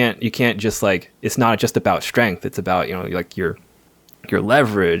 no, you can't just like, it's not just about strength. It's about, you know, like your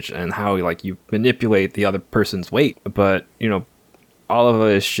leverage and how like you manipulate the other person's weight. But, you know, all of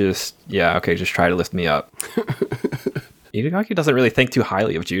it is just, yeah, okay, just try to lift me up. Itagaki doesn't really think too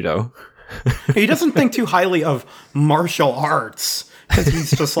highly of judo. He doesn't think too highly of martial arts because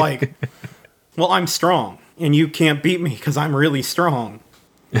he's just like, well, I'm strong and you can't beat me because I'm really strong.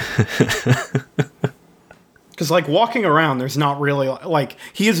 Because like walking around, there's not really like,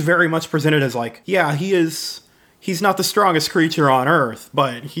 he is very much presented as like, yeah, he's not the strongest creature on Earth,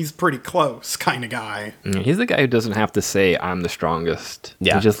 but he's pretty close kind of guy. He's the guy who doesn't have to say I'm the strongest.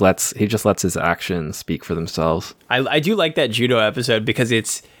 Yeah. He just lets his actions speak for themselves. I do like that judo episode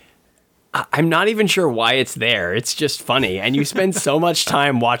because I'm not even sure why it's there. It's just funny. And you spend so much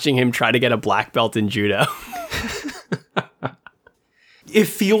time watching him try to get a black belt in judo. It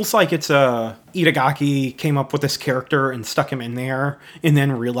feels like it's Itagaki came up with this character and stuck him in there and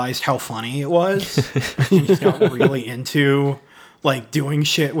then realized how funny it was. And just got really into like doing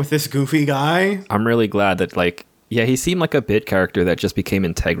shit with this goofy guy. I'm really glad that like, yeah, he seemed like a bit character that just became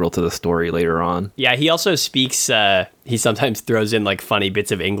integral to the story later on. Yeah, he also speaks, he sometimes throws in like funny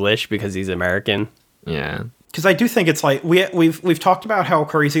bits of English because he's American. Yeah. Because I do think it's like we've talked about how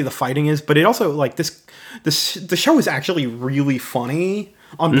crazy the fighting is, but it also like the show is actually really funny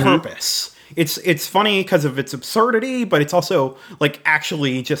on purpose. It's funny because of its absurdity, but it's also like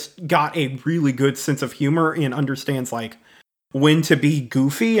actually just got a really good sense of humor and understands like when to be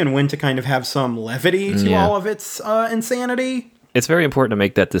goofy and when to kind of have some levity to all of its insanity. It's very important to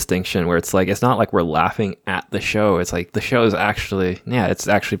make that distinction where it's like, it's not like we're laughing at the show. It's like the show is actually, it's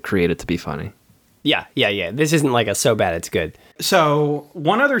actually created to be funny. Yeah. This isn't like a so bad it's good. So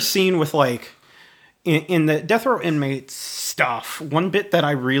one other scene with like in the Death Row Inmates stuff, one bit that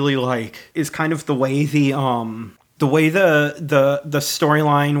I really like is kind of the way the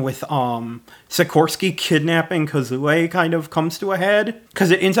storyline with Sikorsky kidnapping Kozue kind of comes to a head,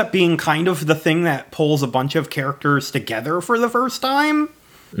 because it ends up being kind of the thing that pulls a bunch of characters together for the first time.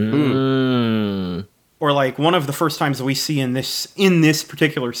 Or like one of the first times we see in this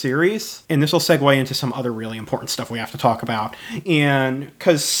particular series. And this will segue into some other really important stuff we have to talk about. And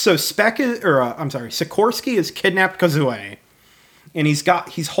because Sikorsky has kidnapped Kozue, and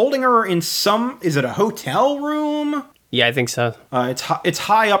he's holding her in is it a hotel room? Yeah, I think so. It's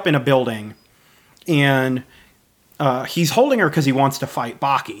high up in a building, and he's holding her because he wants to fight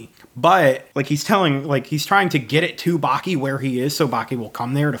Baki. But like he's trying to get it to Baki where he is, so Baki will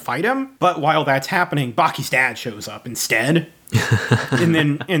come there to fight him. But while that's happening, Baki's dad shows up instead. and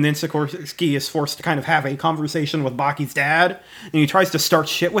then Sikorsky is forced to kind of have a conversation with Baki's dad, and he tries to start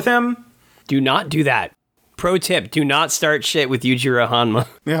shit with him. Do not do that. Pro tip, do not start shit with Yujiro Hanma.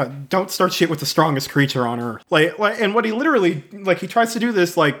 Yeah, don't start shit with the strongest creature on Earth. Like, and what he literally, like, he tries to do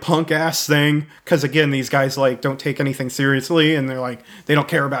this, like, punk-ass thing, because, again, these guys, like, don't take anything seriously, and they're, like, they don't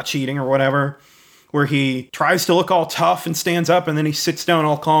care about cheating or whatever, where he tries to look all tough and stands up, and then he sits down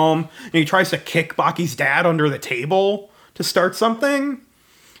all calm, and he tries to kick Baki's dad under the table to start something,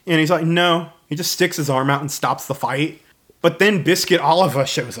 and he's like, no. He just sticks his arm out and stops the fight. But then Biscuit Oliva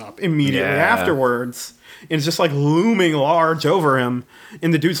shows up immediately afterwards. And it's just like looming large over him.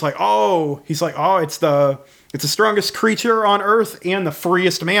 And the dude's like, it's the strongest creature on Earth and the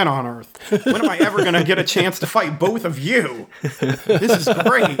freest man on Earth. When am I ever going to get a chance to fight both of you? This is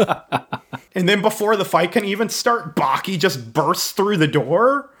great. And then before the fight can even start, Baki just bursts through the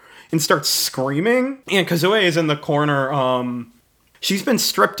door and starts screaming. And Kozue is in the corner. She's been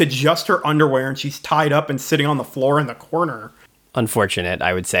stripped to just her underwear, and she's tied up and sitting on the floor in the corner. Unfortunate,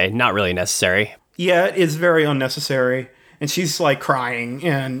 I would say. Not really necessary. Yeah, it is very unnecessary. And she's like crying,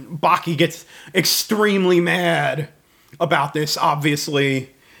 and Baki gets extremely mad about this,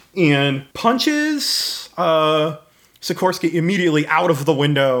 obviously, and punches Sikorsky immediately out of the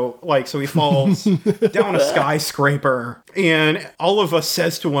window, like, so he falls down a skyscraper. And Oliva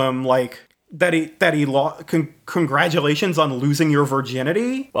says to him, like, congratulations on losing your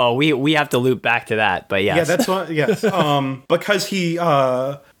virginity. Well, we have to loop back to that, but yes. Yeah, that's what. Yes, because he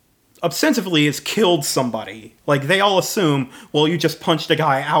ostensibly has killed somebody. Like, they all assume, well, you just punched a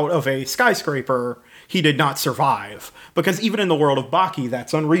guy out of a skyscraper. He did not survive, because even in the world of Baki,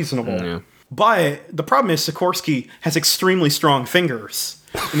 that's unreasonable. Yeah. But the problem is Sikorsky has extremely strong fingers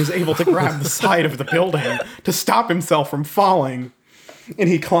and is able to grab the side of the building to stop himself from falling. And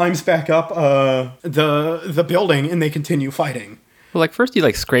he climbs back up the building, and they continue fighting. Well, like, first he,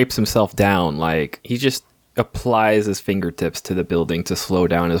 like, scrapes himself down. Like, he just applies his fingertips to the building to slow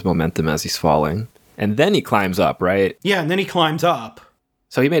down his momentum as he's falling. And then he climbs up, right? Yeah, and then he climbs up.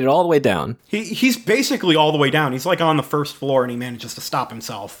 So he made it all the way down. He's basically all the way down. He's, like, on the first floor, and he manages to stop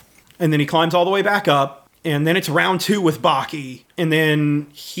himself. And then he climbs all the way back up, and then it's round 2 with Baki, and then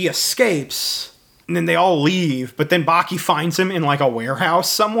he escapes, and then they all leave, but then Baki finds him in, like, a warehouse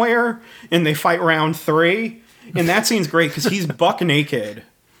somewhere, and they fight round 3, and that scene's great, because he's buck naked,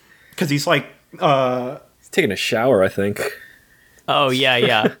 because he's, like, he's taking a shower, I think. Oh,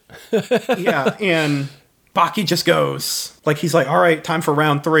 yeah. Yeah, and Baki just goes, like, he's like, all right, time for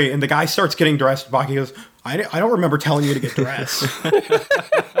round 3, and the guy starts getting dressed. Baki goes, I don't remember telling you to get dressed.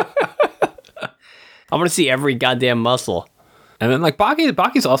 I want to see every goddamn muscle. And then, like,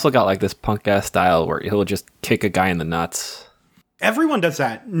 Baki's also got, like, this punk-ass style where he'll just kick a guy in the nuts. Everyone does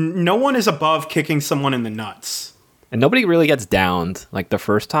that. No one is above kicking someone in the nuts. And nobody really gets downed, like, the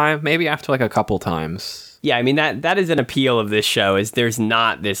first time. Maybe after, like, a couple times. Yeah, I mean, that is an appeal of this show, is there's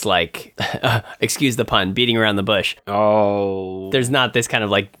not this, like, excuse the pun, beating around the bush. Oh. There's not this kind of,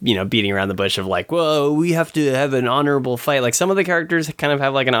 like, you know, beating around the bush of, like, whoa, we have to have an honorable fight. Like, some of the characters kind of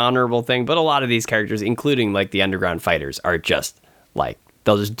have, like, an honorable thing, but a lot of these characters, including, like, the underground fighters, are just, like,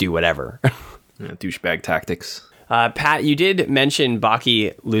 they'll just do whatever. Yeah, douchebag tactics. Pat, you did mention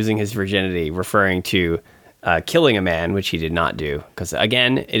Baki losing his virginity, referring to killing a man, which he did not do, because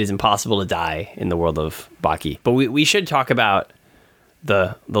again, it is impossible to die in the world of Baki. But we should talk about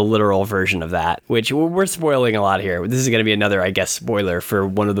the literal version of that, which we're spoiling a lot here. This is going to be another, I guess, spoiler for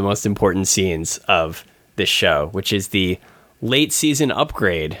one of the most important scenes of this show, which is the late season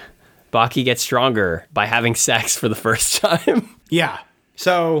upgrade. Baki gets stronger by having sex for the first time. Yeah.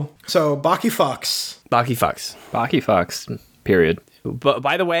 So Baki fucks. Baki fucks. Baki fucks. Period. But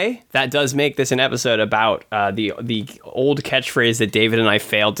by the way, that does make this an episode about the old catchphrase that David and I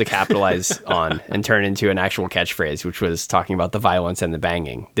failed to capitalize on and turn into an actual catchphrase, which was talking about the violence and the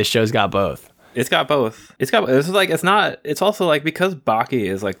banging. This show's got both. It's got both. It's also like, because Baki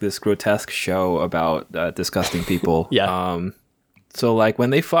is like this grotesque show about disgusting people. Yeah. So like when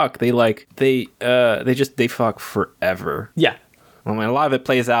they fuck, they fuck forever. Yeah. I mean, a lot of it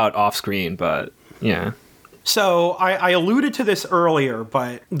plays out off screen, but yeah. So I alluded to this earlier,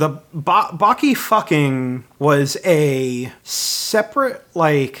 but the Baki fucking was a separate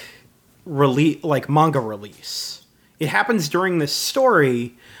like manga release. It happens during this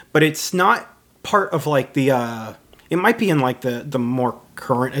story, but it's not part of like the. It might be in like the more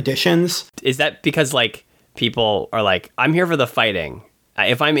current editions. Is that because like people are like, I'm here for the fighting.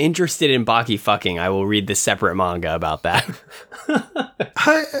 If I'm interested in Baki fucking, I will read the separate manga about that.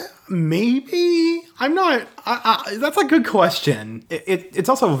 Maybe I'm not. That's a good question. It's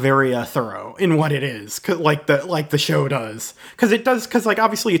also very thorough in what it is, like the show does, because like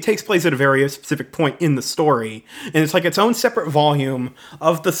obviously it takes place at a very specific point in the story, and it's like its own separate volume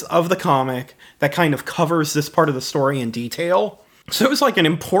of the comic that kind of covers this part of the story in detail. So it was like an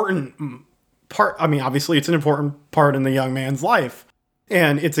important part. I mean, obviously it's an important part in the young man's life,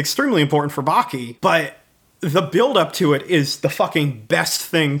 and it's extremely important for Baki, but the build up to it is the fucking best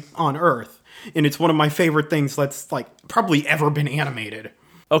thing on earth. And it's one of my favorite things that's like probably ever been animated.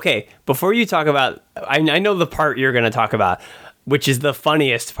 Okay, before you talk about, I know the part you're going to talk about, which is the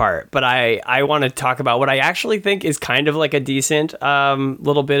funniest part, but I want to talk about what I actually think is kind of like a decent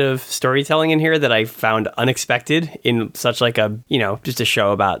little bit of storytelling in here that I found unexpected in such like a, you know, just a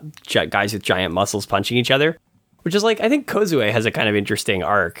show about guys with giant muscles punching each other. Which is like, I think Kozue has a kind of interesting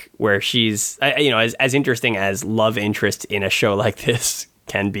arc where she's, you know, as interesting as love interest in a show like this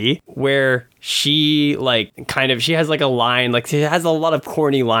can be, where she like she has like a line, like she has a lot of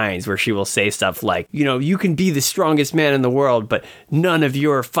corny lines where she will say stuff like, you know, you can be the strongest man in the world, but none of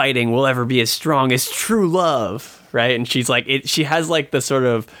your fighting will ever be as strong as true love. Right. And she's like, she has like the sort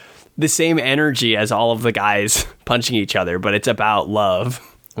of the same energy as all of the guys punching each other, but it's about love.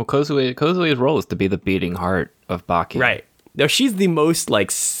 Well, Kozue's role is to be the beating heart of Baki. Right. Now, she's the most,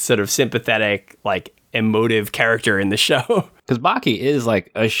 like, sort of sympathetic, like, emotive character in the show. Because Baki is, like,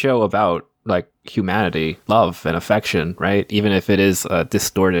 a show about like humanity, love and affection, right? Even if it is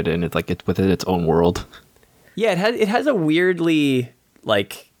distorted and it's like it's within its own world. Yeah, it has a weirdly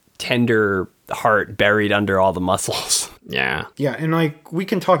like tender heart buried under all the muscles. Yeah. Yeah, and like we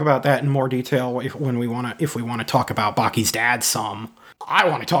can talk about that in more detail if we want to talk about Baki's dad some. I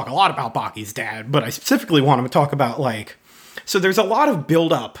want to talk a lot about Baki's dad, but I specifically want to talk about like, so there's a lot of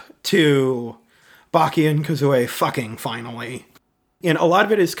build up to Baki and Kozue fucking finally. And a lot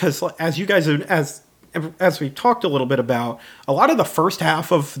of it is because, as you guys, as we talked a little bit about, a lot of the first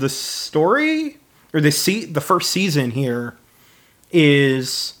half of the story, or the first season here,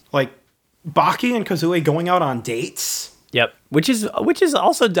 is like Baki and Kozue going out on dates. Yep, which is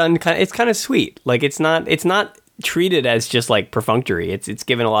also done it's kind of sweet. Like it's not treated as just like perfunctory. It's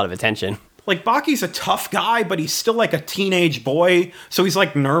given a lot of attention. Like, Baki's a tough guy, but he's still, like, a teenage boy, so he's,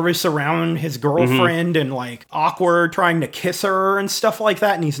 like, nervous around his girlfriend and, like, awkward trying to kiss her and stuff like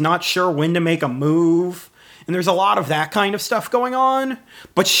that, and he's not sure when to make a move. And there's a lot of that kind of stuff going on,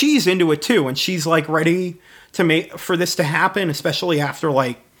 but she's into it, too, and she's, like, ready to for this to happen, especially after,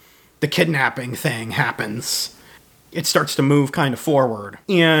 like, the kidnapping thing happens. It starts to move kind of forward.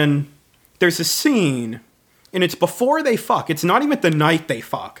 And there's a scene, and it's before they fuck. It's not even the night they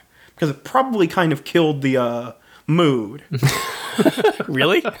fuck. Because it probably kind of killed the mood.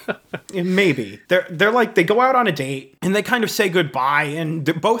 Really? Maybe. They're like, they go out on a date, and they kind of say goodbye,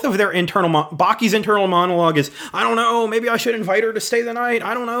 and both of their Baki's internal monologue is, I don't know, maybe I should invite her to stay the night,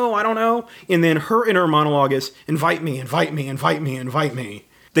 I don't know. And then her inner monologue is, invite me.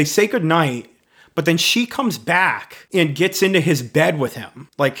 They say goodnight, but then she comes back and gets into his bed with him.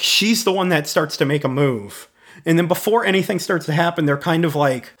 Like, she's the one that starts to make a move. And then before anything starts to happen, they're kind of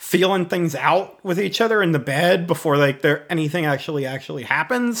like feeling things out with each other in the bed before like anything actually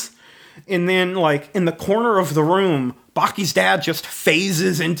happens. And then like in the corner of the room, Baki's dad just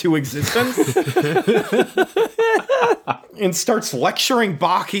phases into existence and starts lecturing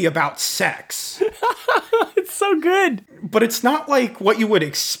Baki about sex. It's so good. But it's not like what you would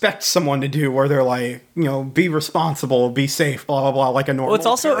expect someone to do, where they're like, you know, be responsible, be safe, blah blah blah, like a normal.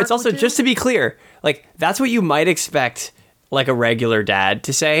 Well, it's also just to be clear, like that's what you might expect, like a regular dad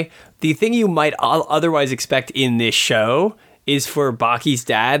to say. The thing you might otherwise expect in this show is for Baki's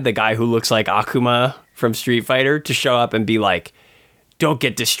dad, the guy who looks like Akuma from Street Fighter, to show up and be like, don't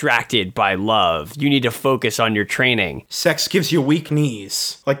get distracted by love. You need to focus on your training. Sex gives you weak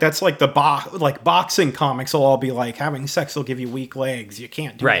knees. Like, that's like like boxing comics will all be like, having sex will give you weak legs. You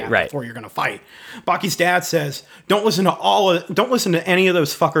can't do that before you're going to fight. Baki's dad says, don't listen to any of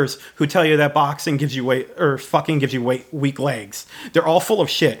those fuckers who tell you that boxing gives you fucking gives you weak legs. They're all full of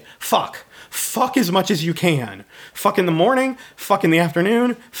shit. Fuck as much as you can. Fuck in the morning, fuck in the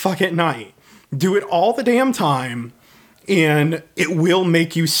afternoon, fuck at night. Do it all the damn time, and it will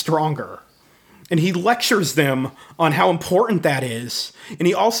make you stronger. And he lectures them on how important that is. And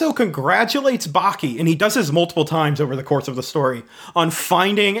he also congratulates Baki, and he does this multiple times over the course of the story, on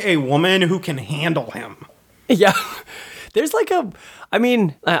finding a woman who can handle him. Yeah. There's like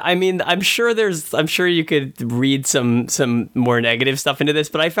I'm sure you could read some more negative stuff into this,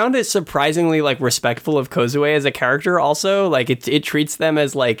 but I found it surprisingly like respectful of Kozue as a character also. Like it treats them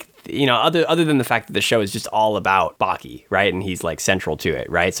as like, you know, other than the fact that the show is just all about Baki, right? And he's like central to it,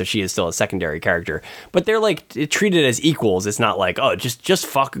 right? So she is still a secondary character, but they're like treated as equals. It's not like, oh, just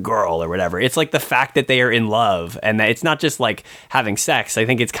fuck a girl or whatever. It's like the fact that they are in love, and that it's not just like having sex. I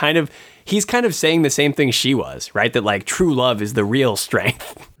think it's he's kind of saying the same thing she was, right? That like true love is the real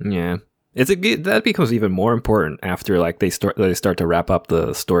strength. Yeah. That becomes even more important after like they start to wrap up the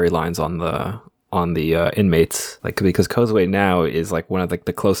storylines on the inmates, like, because Kozue now is like one of like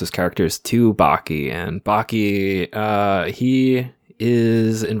the closest characters to Baki, and Baki he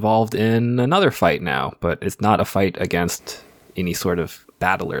is involved in another fight now, but it's not a fight against any sort of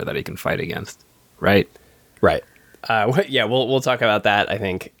battler that he can fight against, right? Yeah, we'll talk about that, I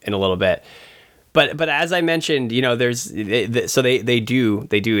think, in a little bit. But as I mentioned, you know, they do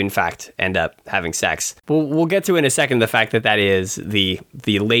in fact end up having sex. We'll get to in a second the fact that is the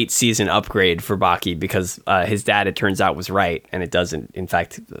late season upgrade for Baki, because his dad, it turns out, was right, and it doesn't, in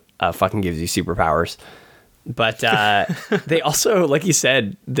fact, fucking gives you superpowers. But they also, like you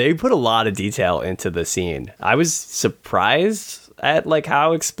said, they put a lot of detail into the scene. I was surprised at like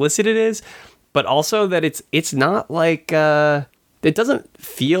how explicit it is, but also that it's not like it doesn't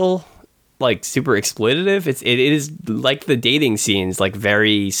feel like super exploitative. It is like the dating scenes, like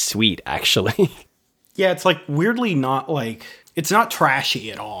very sweet, actually. Yeah, it's like weirdly not like, it's not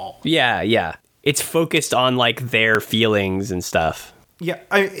trashy at all. Yeah. It's focused on like their feelings and stuff. Yeah,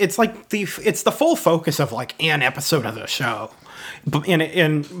 it's like it's the full focus of like an episode of the show.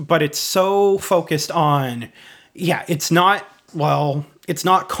 but it's so focused on, it's not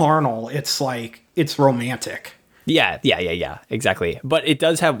carnal. It's like, it's romantic. Yeah, exactly. But it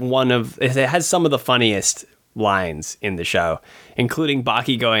does have it has some of the funniest lines in the show, including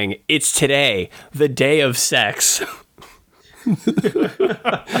Baki going, "It's today, the day of sex."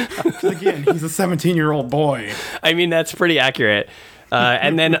 Again, he's a 17-year-old boy. I mean, that's pretty accurate.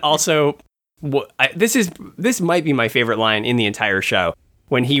 And then also, this might be my favorite line in the entire show.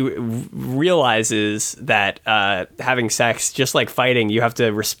 When he realizes that having sex, just like fighting, you have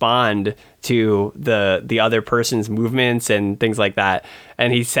to respond to the other person's movements and things like that.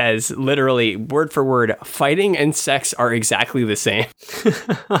 And he says, literally, word for word, fighting and sex are exactly the same.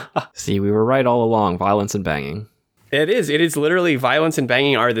 See, we were right all along. Violence and banging. It is literally violence and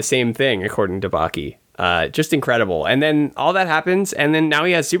banging are the same thing, according to Baki. Just incredible. And then all that happens, and then now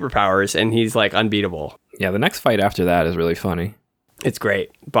he has superpowers, and he's like unbeatable. Yeah, the next fight after that is really funny. It's great.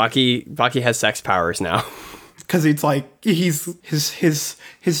 Baki has sex powers now. Because it's like his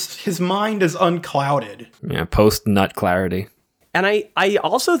mind is unclouded. Yeah, post nut clarity. And I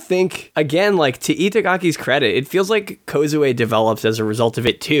also think, again, like, to Itagaki's credit, it feels like Kozue develops as a result of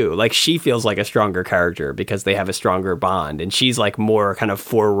it too. Like, she feels like a stronger character because they have a stronger bond, and she's like more kind of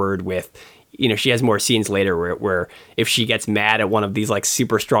forward with, you know, she has more scenes later where if she gets mad at one of these like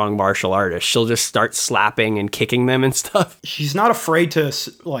super strong martial artists, she'll just start slapping and kicking them and stuff. She's not afraid to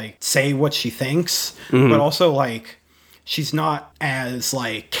like say what she thinks, but also like she's not as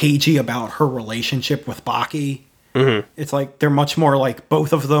like cagey about her relationship with Baki. It's like they're much more like,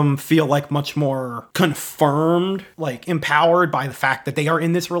 both of them feel like much more confirmed, like empowered by the fact that they are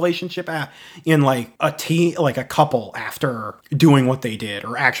in this relationship in like a team, like a couple after doing what they did,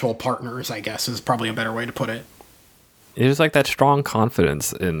 or actual partners, I guess is probably a better way to put it. There's like that strong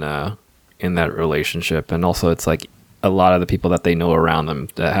confidence in that relationship, and also it's like a lot of the people that they know around them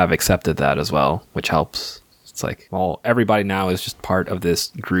that have accepted that as well, which helps. It's like, well, everybody now is just part of this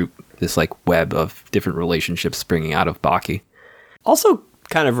group, this like web of different relationships springing out of Baki. Also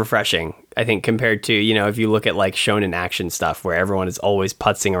kind of refreshing, I think, compared to, you know, if you look at like shonen action stuff where everyone is always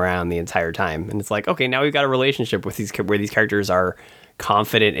putzing around the entire time. And it's like, okay, now we've got a relationship with where these characters are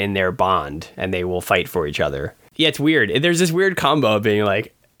confident in their bond and they will fight for each other. Yeah, it's weird. There's this weird combo of being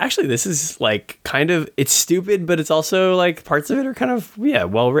like, actually, this is like kind of, it's stupid, but it's also like parts of it are kind of,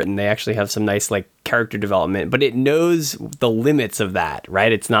 well written. They actually have some nice like character development, but it knows the limits of that,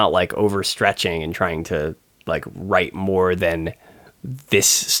 right? It's not like overstretching and trying to like write more than this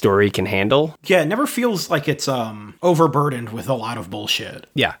story can handle. Yeah, it never feels like it's overburdened with a lot of bullshit.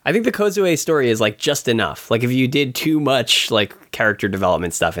 Yeah, I think the Kozue story is like just enough. Like if you did too much like character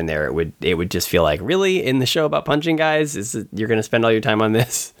development stuff in there, it would just feel like, really, in the show about punching guys, you're going to spend all your time on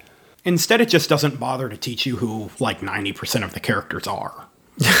this? Instead, it just doesn't bother to teach you who like 90% of the characters are.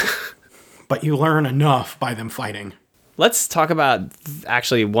 But you learn enough by them fighting. Let's talk about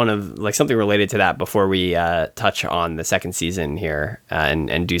actually one of like something related to that before we touch on the second season here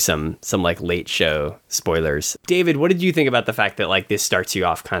and do some like late show spoilers. David, what did you think about the fact that like this starts you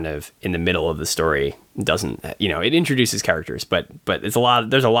off kind of in the middle of the story? Doesn't, you know, it introduces characters, but there's a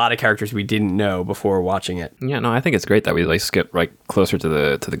lot of characters we didn't know before watching it. Yeah, no, I think it's great that we like skip right closer to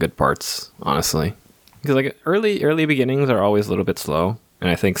the good parts, honestly, because like early beginnings are always a little bit slow, and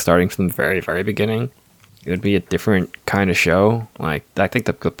I think starting from the very, very beginning, it would be a different kind of show. Like, I think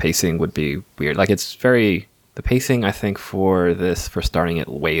the pacing would be weird. Like, the pacing, I think, for starting it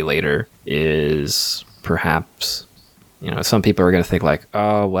way later is perhaps, you know, some people are going to think like,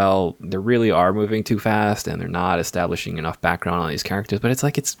 oh, well, they really are moving too fast and they're not establishing enough background on these characters. But it's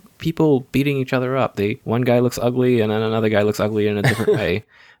like, it's people beating each other up. One guy looks ugly and then another guy looks ugly in a different way.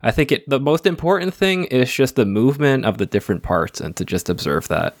 I think the most important thing is just the movement of the different parts and to just observe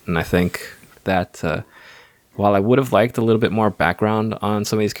that. And I think that, while I would have liked a little bit more background on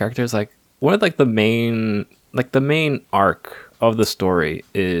some of these characters, like one of like the main arc of the story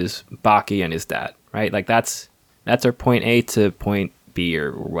is Baki and his dad, right? Like that's our point A to point B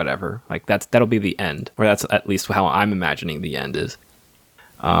or whatever. Like that'll be the end, or that's at least how I'm imagining the end is.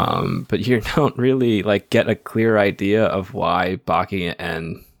 But you don't really like get a clear idea of why Baki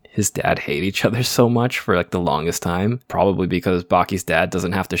and his dad hate each other so much for like the longest time. Probably because Baki's dad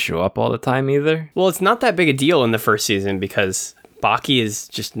doesn't have to show up all the time either. Well, it's not that big a deal in the first season because Baki is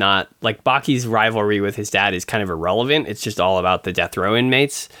just not, like, Baki's rivalry with his dad is kind of irrelevant. It's just all about the death row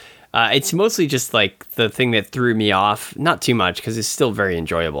inmates. It's mostly just like the thing that threw me off, not too much because it's still very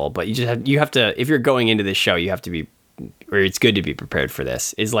enjoyable, but you have to, if you're going into this show, you have to be, or it's good to be prepared for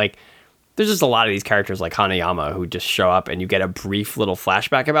this, is like There's just a lot of these characters like Hanayama who just show up and you get a brief little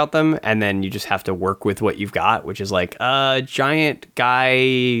flashback about them, and then you just have to work with what you've got, which is like a giant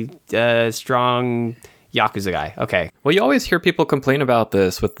guy, strong Yakuza guy. Okay. Well, you always hear people complain about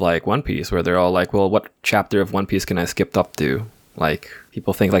this with like One Piece, where they're all like, well, what chapter of One Piece can I skip up to? Like,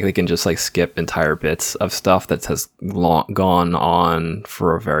 people think like they can just like skip entire bits of stuff that has gone on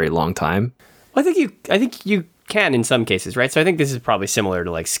for a very long time. Well, I think you can in some cases, right? So I think this is probably similar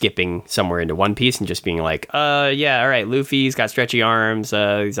to like skipping somewhere into One Piece and just being like, yeah, all right, Luffy's got stretchy arms,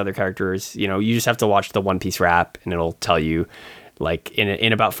 these other characters, you know, you just have to watch the One Piece wrap and it'll tell you like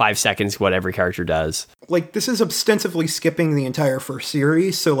in about 5 seconds what every character does. Like, this is ostensibly skipping the entire first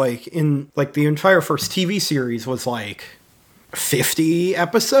series. So like in like the entire first TV series was like 50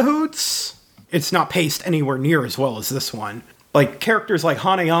 episodes. It's not paced anywhere near as well as this one. Like, characters like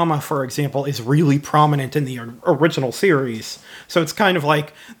Hanayama, for example, is really prominent in the original series. So it's kind of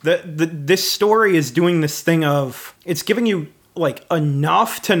like this story is doing this thing of, it's giving you, like,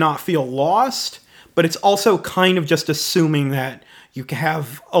 enough to not feel lost, but it's also kind of just assuming that you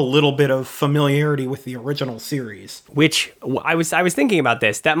have a little bit of familiarity with the original series. Which, I was thinking about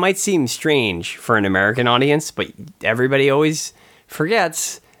this. That might seem strange for an American audience, but everybody always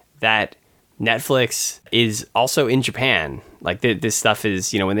forgets that Netflix is also in Japan. Like, this stuff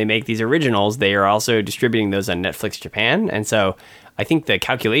is, you know, when they make these originals, they are also distributing those on Netflix Japan. And so I think the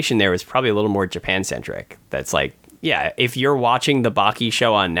calculation there was probably a little more Japan-centric. That's like, yeah, if you're watching the Baki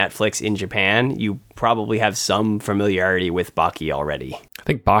show on Netflix in Japan, you probably have some familiarity with Baki already. I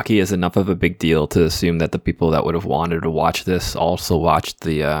think Baki is enough of a big deal to assume that the people that would have wanted to watch this also watched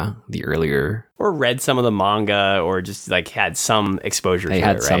the earlier, or read some of the manga, or just like had some exposure to it, right? They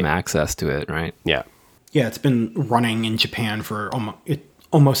had some access to it, right? Yeah. Yeah, it's been running in Japan for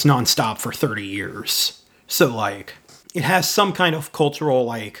almost nonstop for 30 years. So, like, it has some kind of cultural,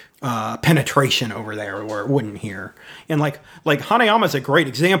 like, penetration over there where it wouldn't here. And, like Hanayama's a great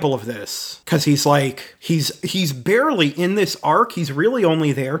example of this, because he's, like, he's barely in this arc. He's really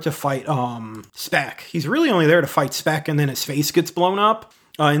only there to fight, Spec. He's really only there to fight Spec, and then his face gets blown up,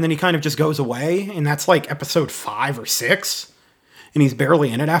 and then he kind of just goes away, and that's, like, episode 5 or 6. And he's barely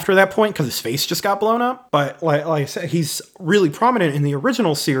in it after that point because his face just got blown up. But like I said, he's really prominent in the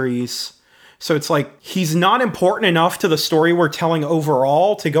original series. So it's like he's not important enough to the story we're telling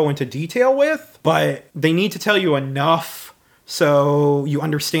overall to go into detail with. But they need to tell you enough so you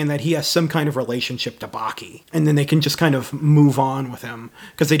understand that he has some kind of relationship to Baki. And then they can just kind of move on with him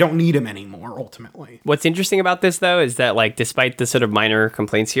because they don't need him anymore, ultimately. What's interesting about this, though, is that, like, despite the sort of minor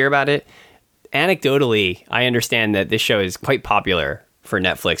complaints here about it, anecdotally, I understand that this show is quite popular for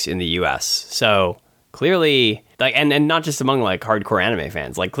Netflix in the US. So clearly, like, and not just among like hardcore anime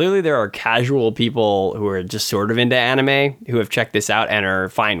fans, like clearly there are casual people who are just sort of into anime who have checked this out and are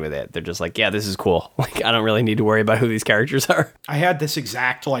fine with it. They're just like, yeah, this is cool. Like, I don't really need to worry about who these characters are. I had this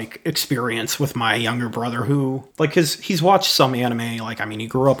exact like experience with my younger brother who, like, he's watched some anime. Like, I mean, he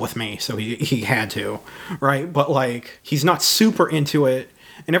grew up with me, so he had to, right? But like, he's not super into it.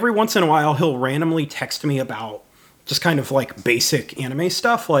 And every once in a while, he'll randomly text me about just kind of like basic anime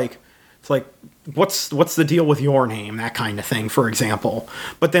stuff. Like, it's like, what's the deal with Your Name? That kind of thing, for example.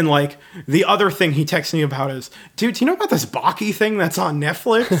 But then like the other thing he texts me about is, dude, do you know about this Baki thing that's on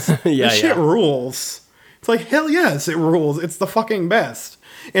Netflix? This shit rules. It's like, hell yes, it rules. It's the fucking best.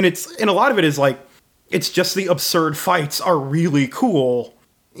 And a lot of it is like, it's just the absurd fights are really cool.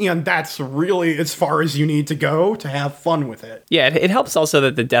 And that's really as far as you need to go to have fun with it. Yeah, it helps also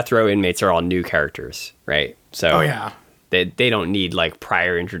that the death row inmates are all new characters, right? So yeah. They don't need like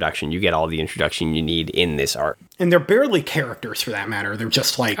prior introduction. You get all the introduction you need in this arc. And they're barely characters for that matter. They're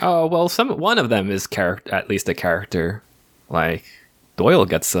just like... Oh, well, one of them is at least a character. Like, Doyle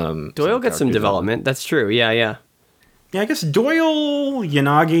gets some development. That's true. Yeah. Yeah, I guess Doyle,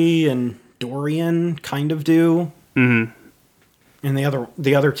 Yanagi, and Dorian kind of do. Mm-hmm. And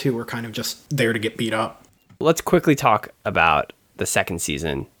the other two are kind of just there to get beat up. Let's quickly talk about the second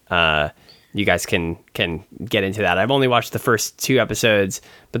season. You guys can get into that. I've only watched the first 2 episodes,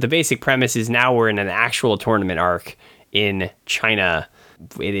 but the basic premise is now we're in an actual tournament arc in China.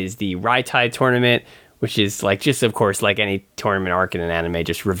 It is the Raitai tournament, which is like just, of course, like any tournament arc in an anime,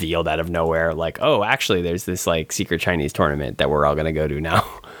 just revealed out of nowhere. Like, oh, actually, there's this like secret Chinese tournament that we're all going to go to now.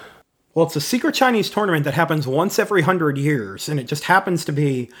 Well, it's a secret Chinese tournament that happens once every 100 years, and it just happens to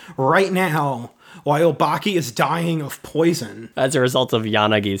be right now while Baki is dying of poison. As a result of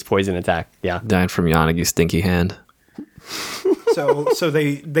Yanagi's poison attack, yeah. Dying from Yanagi's stinky hand. So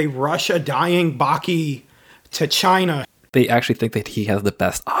they rush a dying Baki to China. They actually think that he has the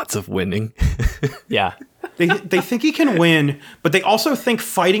best odds of winning. Yeah. They think he can win, but they also think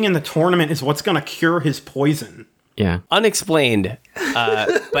fighting in the tournament is what's going to cure his poison. Yeah. Unexplained.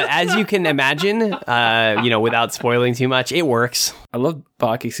 But as you can imagine, without spoiling too much, it works. I love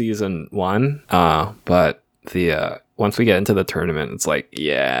Baki season 1, but the once we get into the tournament, it's like,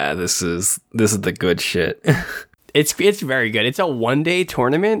 yeah, this is the good shit. It's very good. It's a 1-day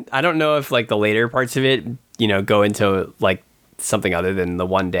tournament. I don't know if like the later parts of it, go into like something other than the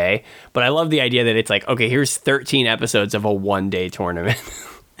 1 day, but I love the idea that it's like, okay, here's 13 episodes of a 1-day tournament.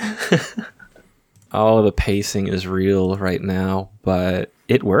 Oh, the pacing is real right now, but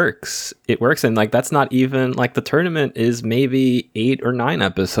it works. It works, and like that's not even like the tournament is maybe 8 or 9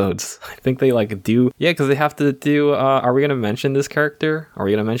 episodes. I think they like do, yeah, because they have to do. Are we gonna mention this character? Are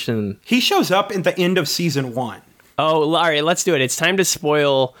we gonna mention? He shows up at the end of season 1. Oh, all right, let's do it. It's time to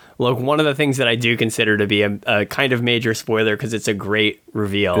spoil. Look, one of the things that I do consider to be a kind of major spoiler because it's a great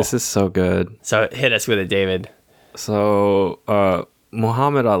reveal. This is so good. So hit us with it, David. So,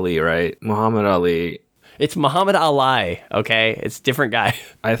 Muhammad Ali, right? Muhammad Ali. It's Muhammad Ali, okay? It's a different guy.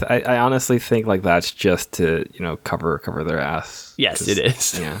 I honestly think like that's just to cover their ass. Yes, it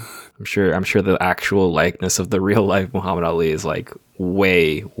is. Yeah, I'm sure the actual likeness of the real life Muhammad Ali is like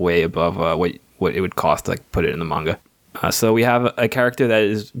way above what it would cost to like put it in the manga. So we have a character that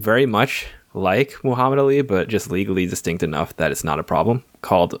is very much like Muhammad Ali, but just legally distinct enough that it's not a problem,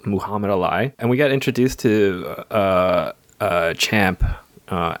 called Muhammad Ali, and we got introduced to Champ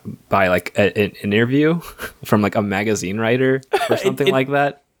by like an interview from like a magazine writer or something like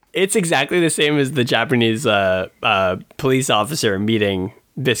that. It's exactly the same as the Japanese police officer meeting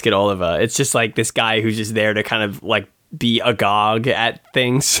Biscuit Oliva. It's just like this guy who's just there to kind of like be agog at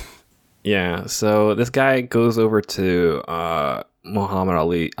things. Yeah, so this guy goes over to Muhammad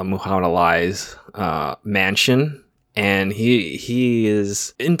Ali's mansion, and he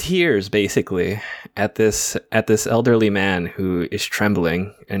is in tears basically at this elderly man who is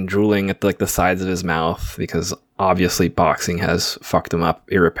trembling and drooling at like the sides of his mouth because obviously boxing has fucked him up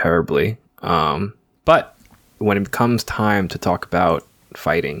irreparably. But when it comes time to talk about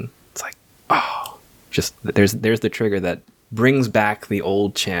fighting, it's like, oh, just there's the trigger that brings back the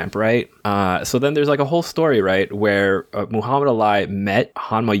old champ, right? So then there's like a whole story, right, where Muhammad Ali met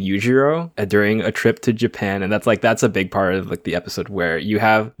Hanma Yujiro during a trip to Japan, and that's a big part of like the episode where you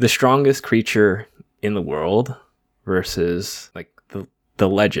have the strongest creature in the world versus like the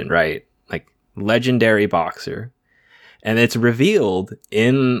legend, right? Like legendary boxer, and it's revealed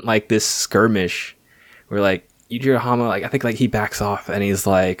in like this skirmish where like Yujiro Hanma, like I think like he backs off and he's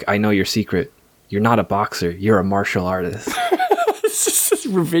like, "I know your secret. You're not a boxer. You're a martial artist." It's just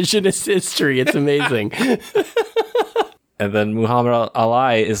revisionist history. It's amazing. And then Muhammad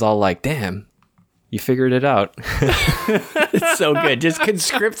Ali is all like, "Damn, you figured it out." It's so good. Just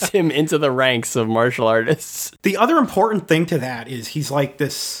conscripts him into the ranks of martial artists. The other important thing to that is he's like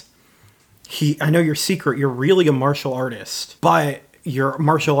this. I know your secret. You're really a martial artist, but your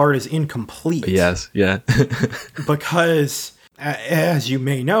martial art is incomplete. Yes, yeah. Because, as you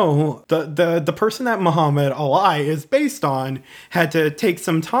may know, the person that Muhammad Ali is based on had to take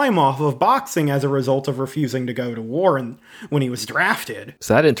some time off of boxing as a result of refusing to go to war when he was drafted.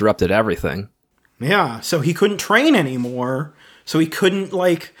 So that interrupted everything. Yeah, so he couldn't train anymore, so he couldn't,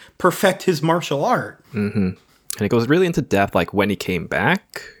 like, perfect his martial art. Mm-hmm. And it goes really into depth, like, when he came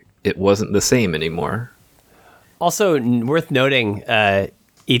back, it wasn't the same anymore. Also, worth noting,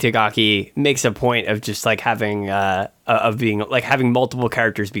 Itagaki makes a point of just like having having multiple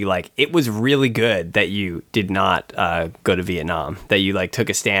characters be like, it was really good that you did not go to Vietnam, that you like took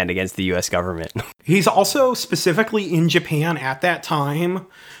a stand against the U.S. government. He's also specifically in Japan at that time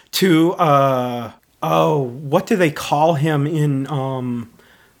to what do they call him in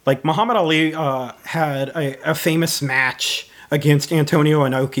like Muhammad Ali had a famous match against Antonio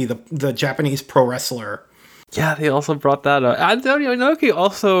Inoki, the Japanese pro wrestler. Yeah, they also brought that up. Antonio Inoki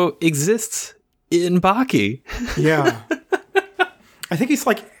also exists in Baki. Yeah. I think he's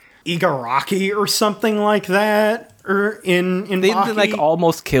like Igaraki or something like that. Or in they Baki. Did like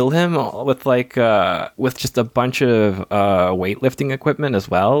almost kill him with like with just a bunch of weightlifting equipment as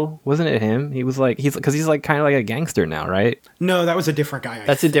well. Wasn't it him? He was like he's like kind of like a gangster now, right? No, that was a different guy.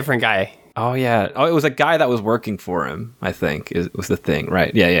 That's a different guy. Oh yeah. Oh, it was a guy that was working for him, I think. Was the thing,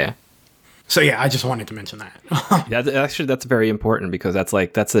 right? Yeah. So yeah, I just wanted to mention that. Yeah, actually, that's very important because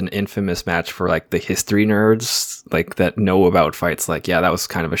that's an infamous match for like the history nerds like that know about fights. Like, yeah, that was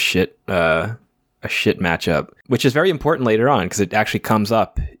kind of a shit matchup, which is very important later on because it actually comes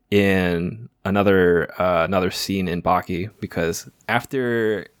up in another scene in Baki. Because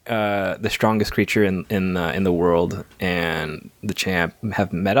after the strongest creature in the world and the champ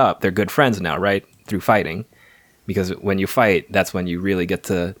have met up, they're good friends now, right? Through fighting. because when you fight, that's when you really get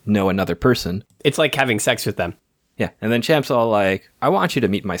to know another person. It's like having sex with them. Yeah, and then Champ's all like, I want you to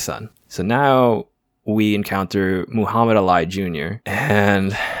meet my son. So now we encounter Muhammad Ali Jr.,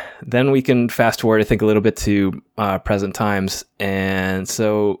 and then we can fast forward, I think, a little bit to present times. And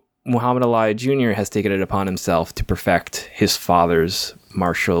so Muhammad Ali Jr. has taken it upon himself to perfect his father's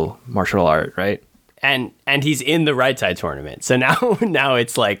martial art, right? And he's in the right side tournament. So now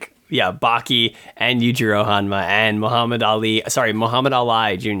it's like, yeah, Baki and Yujiro Hanma and Muhammad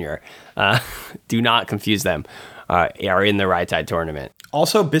Ali Jr. Do not confuse them. Are in the right side tournament.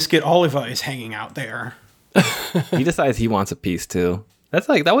 Also, Biscuit Oliva is hanging out there. He decides he wants a piece too. That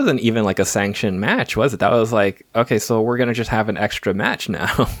wasn't even like a sanctioned match, was it? That was like, okay, so we're gonna just have an extra match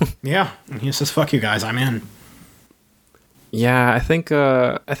now. Yeah, and he says, "Fuck you guys, I'm in." Yeah, I think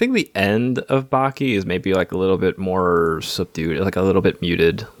the end of Baki is maybe like a little bit more subdued, like a little bit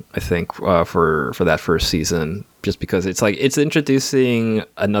muted. I think for that first season, just because it's like it's introducing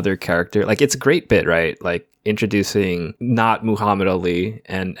another character. Like it's a great bit, right? Like introducing not Muhammad Ali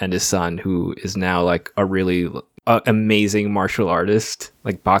and his son, who is now like a really amazing martial artist.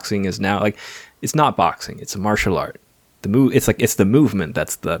 Like boxing is now like it's not boxing; it's a martial art. It's the movement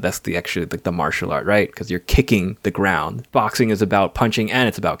that's the actually like the martial art, right? Because you're kicking the ground. Boxing is about punching and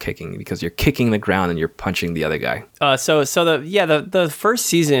it's about kicking because you're kicking the ground and you're punching the other guy. So the first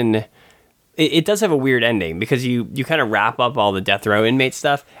season, it does have a weird ending because you kind of wrap up all the death row inmate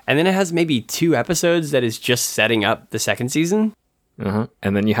stuff, and then it has maybe 2 episodes that is just setting up the second season. And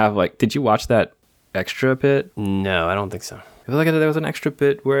then you have like, did you watch that extra bit? No, I don't think so. I feel like there was an extra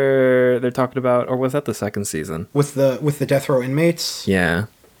bit where they're talking about, or was that the second season? With the death row inmates? Yeah.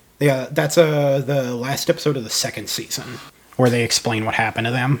 Yeah, that's the last episode of the second season where they explain what happened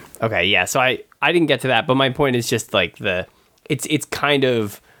to them. Okay, yeah. So I didn't get to that, but my point is just like it's kind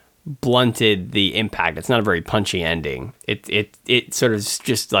of blunted the impact. It's not a very punchy ending. It sort of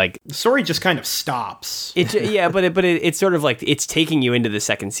just like the story just kind of stops. But it's sort of like it's taking you into the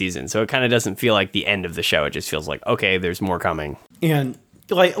second season, so it kind of doesn't feel like the end of the show. It just feels like, okay, there's more coming. And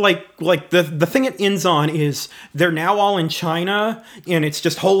like the thing it ends on is they're now all in China, and it's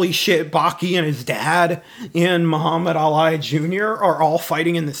just holy shit, Baki and his dad and Muhammad Ali Jr. are all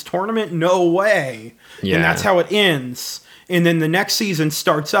fighting in this tournament. No way. Yeah. And that's how it ends. And then the next season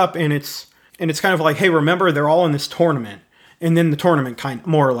starts up, and it's kind of like, hey, remember, they're all in this tournament. And then the tournament kind of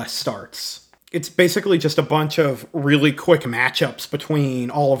more or less starts. It's basically just a bunch of really quick matchups between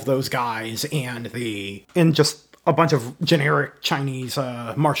all of those guys and just a bunch of generic Chinese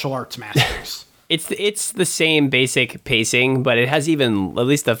martial arts masters. It's the same basic pacing, but it has even, at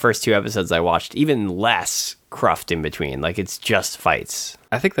least the first 2 episodes I watched, even less cruft in between. Like it's just fights.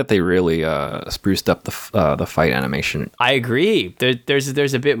 I think that they really spruced up the fight animation. I agree.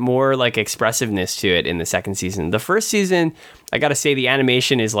 There's a bit more like expressiveness to it in the second season. The first season, I gotta say, the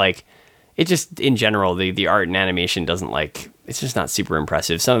animation is like, it just in general the art and animation doesn't like, it's just not super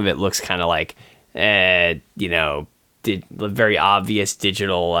impressive. Some of it looks kind of like, very obvious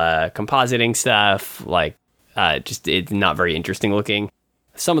digital compositing stuff. Like just it's not very interesting looking.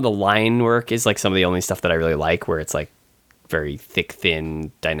 Some of the line work is like some of the only stuff that I really like, where it's like very thick,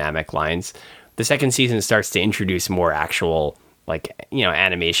 thin, dynamic lines. The second season starts to introduce more actual, like,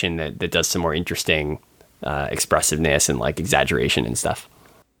 animation that does some more interesting expressiveness and like exaggeration and stuff.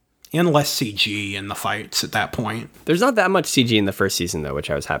 And less CG in the fights at that point. There's not that much CG in the first season though, which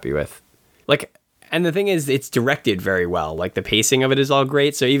I was happy with. Like, and the thing is, it's directed very well. Like the pacing of it is all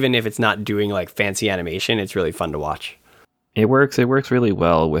great. So even if it's not doing like fancy animation, it's really fun to watch. It works really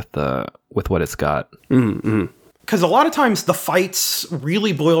well with what it's got. Mm-hmm. Because a lot of times the fights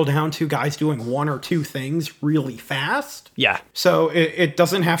really boil down to guys doing 1 or 2 things really fast. Yeah. So it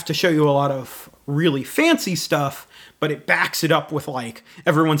doesn't have to show you a lot of really fancy stuff, but it backs it up with like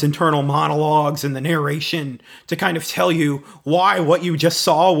everyone's internal monologues and the narration to kind of tell you why what you just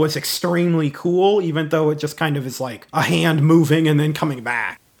saw was extremely cool, even though it just kind of is like a hand moving and then coming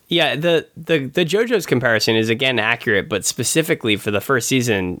back. Yeah, the JoJo's comparison is again accurate, but specifically for the first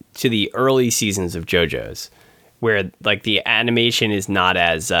season to the early seasons of JoJo's, where like the animation is not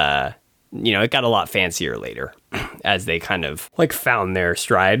as it got a lot fancier later as they kind of like found their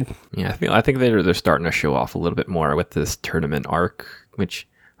stride. Yeah, I think they're starting to show off a little bit more with this tournament arc, which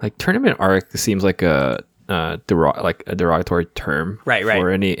like tournament arc seems like a derogatory term, right, for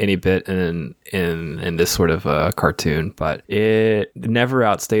any bit in this sort of cartoon, but it never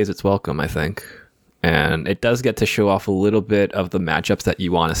outstays its welcome, I think. And it does get to show off a little bit of the matchups that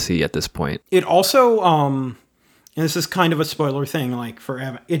you want to see at this point. It also, and this is kind of a spoiler thing, like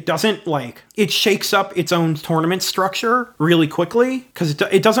for it doesn't like, it shakes up its own tournament structure really quickly because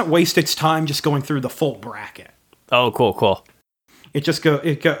it doesn't waste its time just going through the full bracket. Oh, cool. It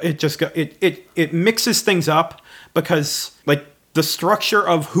mixes things up because like the structure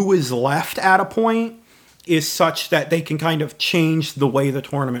of who is left at a point is such that they can kind of change the way the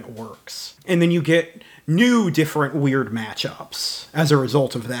tournament works. And then you get new different weird matchups as a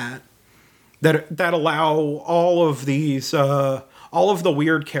result of that allow all of these all of the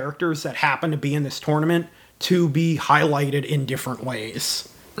weird characters that happen to be in this tournament to be highlighted in different ways.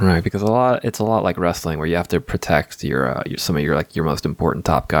 Right, because it's a lot like wrestling, where you have to protect your some of your most important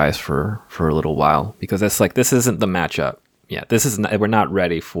top guys for a little while, because it's like, this isn't the matchup. Yeah, we're not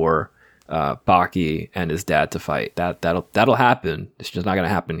ready for Baki and his dad to fight. That'll happen. It's just not gonna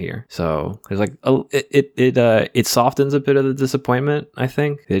happen here. So there's like it softens a bit of the disappointment. I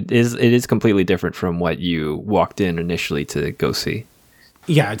think it is completely different from what you walked in initially to go see.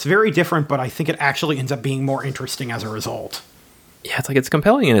 Yeah, it's very different, but I think it actually ends up being more interesting as a result. Yeah, it's like, it's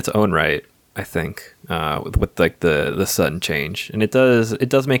compelling in its own right, I think, with like the sudden change. And it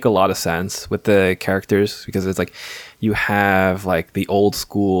does make a lot of sense with the characters, because it's like you have like the old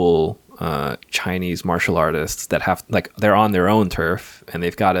school Chinese martial artists that have, like, they're on their own turf and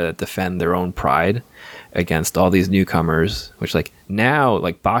they've got to defend their own pride against all these newcomers, which like now,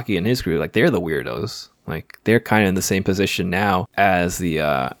 like Baki and his crew, like they're the weirdos. Like they're kind of in the same position now as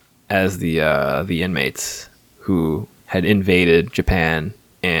the inmates who had invaded Japan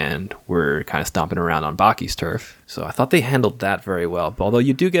and were kind of stomping around on Baki's turf. So I thought they handled that very well. Although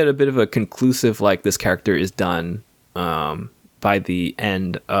you do get a bit of a conclusive, like, this character is done by the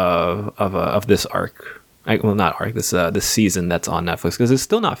end of this arc. This season that's on Netflix, because it's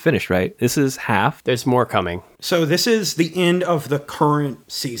still not finished, right? This is half. There's more coming. So this is the end of the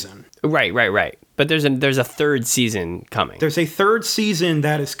current season. Right. But there's a third season coming. There's a third season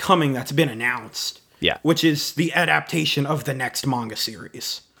that is coming that's been announced. Yeah. Which is the adaptation of the next manga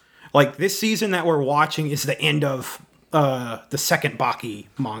series. Like, this season that we're watching is the end of the second Baki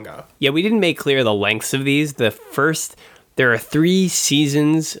manga. Yeah, we didn't make clear the lengths of these. There are 3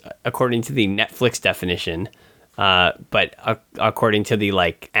 seasons according to the Netflix definition, but according to the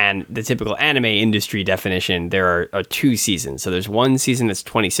typical anime industry definition, there are 2 seasons. So there's one season that's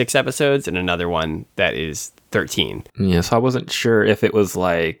 26 episodes and another one that is 13. Yeah, so I wasn't sure if it was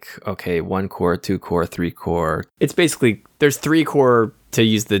like, okay, 1 core, 2 core, 3 core. It's basically, there's 3 core, to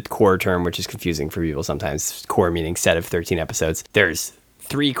use the core term, which is confusing for people sometimes. Core meaning set of 13 episodes. There's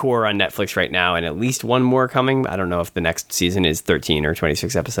 3 core on Netflix right now, and at least 1 more coming. I don't know if the next season is 13 or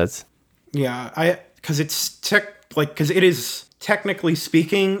 26 episodes. Yeah, because it is technically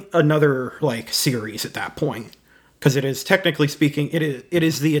speaking another like series at that point. Because it is technically speaking, it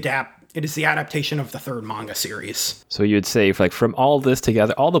is the adaptation of the third manga series. So you'd say, like, from all this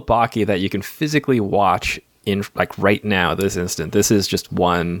together, all the Baki that you can physically watch in, like, right now, this instant, this is just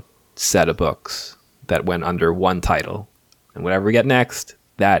one set of books that went under one title. And whatever we get next,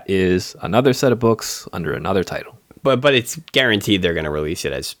 that is another set of books under another title. But it's guaranteed they're going to release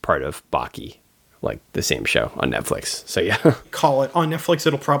it as part of Baki, like the same show on Netflix. So yeah. Call it on Netflix,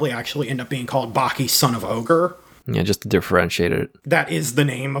 it'll probably actually end up being called Baki Son of Ogre. Yeah, just to differentiate it. That is the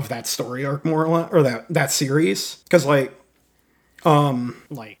name of that story arc, more or less, or that series. Because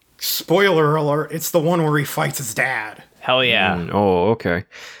spoiler alert, it's the one where he fights his dad. Hell yeah. Okay.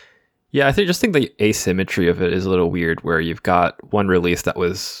 Yeah, I just think the asymmetry of it is a little weird, where you've got one release that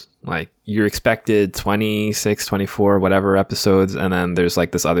was like, you're expected 26, 24, whatever episodes, and then there's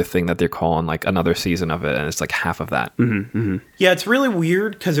like this other thing that they're calling like another season of it, and it's like half of that. Mm-hmm, mm-hmm. Yeah, it's really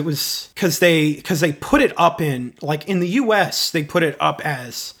weird because they put it up in, like, in the US, they put it up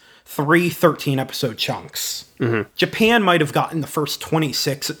as 3 13-episode chunks. Mm-hmm. Japan might have gotten the first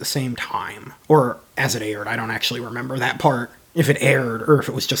 26 at the same time, or as it aired. I don't actually remember that part, if it aired or if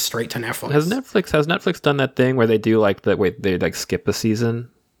it was just straight to Netflix. Has Netflix done that thing where they do like they like skip a season?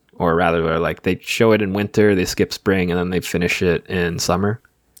 Or rather, like, they show it in winter, they skip spring, and then they finish it in summer?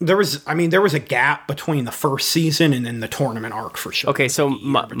 There was a gap between the first season and then the tournament arc, for sure. Okay, so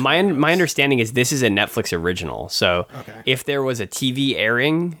my understanding is this is a Netflix original. So if there was a TV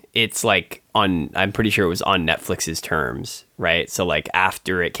airing, it's like I'm pretty sure it was on Netflix's terms, right? So like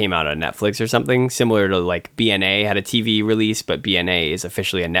after it came out on Netflix or something, similar to like BNA had a TV release, but BNA is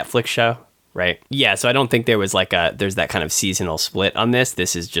officially a Netflix show. Right. Yeah. So I don't think there's that kind of seasonal split on this.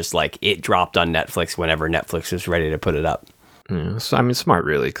 This is just like it dropped on Netflix whenever Netflix was ready to put it up. Yeah, so I mean, smart,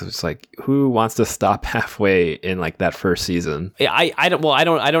 really, because it's like, who wants to stop halfway in like that first season? Yeah, I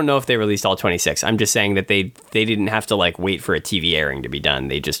don't know if they released all 26. I'm just saying that they didn't have to like wait for a TV airing to be done.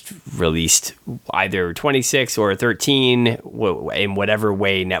 They just released either 26 or 13 in whatever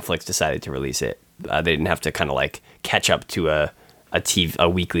way Netflix decided to release it. They didn't have to kind of like catch up to a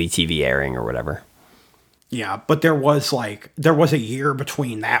weekly TV airing or whatever. Yeah, but there was a year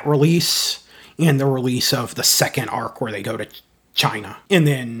between that release and the release of the second arc where they go to China. And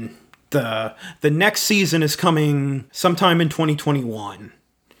then the next season is coming sometime in 2021.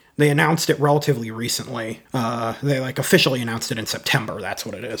 They announced it relatively recently. They officially announced it in September. That's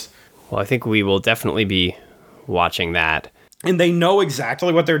what it is. Well, I think we will definitely be watching that. And they know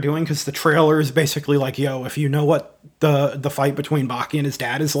exactly what they're doing because the trailer is basically like, yo, if you know what the fight between Baki and his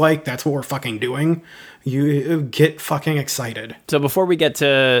dad is like, that's what we're fucking doing. You get fucking excited. So before we get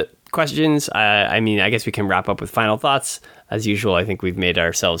to questions, I guess we can wrap up with final thoughts. As usual, I think we've made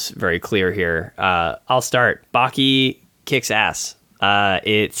ourselves very clear here. I'll start. Baki kicks ass.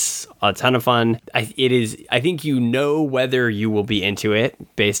 It's a ton of fun. I think whether you will be into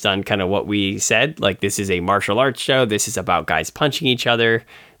it based on kind of what we said. Like, this is a martial arts show. This is about guys punching each other.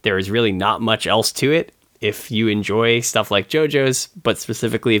 There is really not much else to it. If you enjoy stuff like JoJo's, but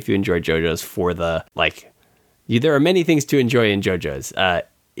specifically if you enjoy JoJo's for the, there are many things to enjoy in JoJo's.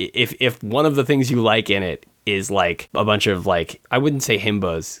 If one of the things you like in it is like a bunch of I wouldn't say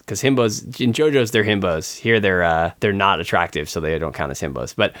himbos, because himbos in JoJo's, they're himbos. Here they're not attractive, so they don't count as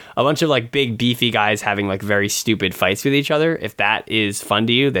himbos. But a bunch of big beefy guys having very stupid fights with each other. If that is fun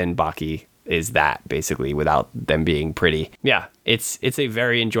to you, then Baki is that, basically, without them being pretty. Yeah, it's a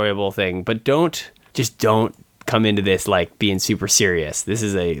very enjoyable thing, but don't come into this being super serious. This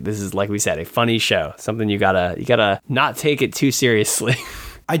is like we said, a funny show. Something you gotta not take it too seriously.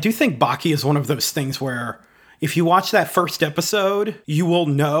 I do think Baki is one of those things where if you watch that first episode, you will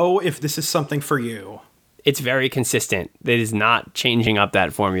know if this is something for you. It's very consistent. It is not changing up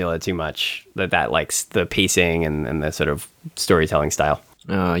that formula too much. That likes the pacing and the sort of storytelling style.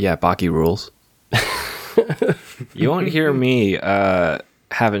 Yeah, Baki rules. You won't hear me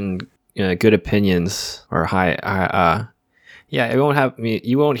having good opinions or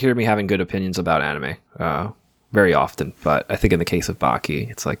you won't hear me having good opinions about anime very often. But I think in the case of Baki,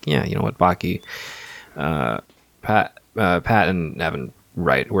 it's you know what, Baki, Pat and Evan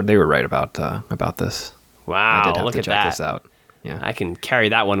they were right about this. Wow, I did have look to at check that. this out. Yeah, I can carry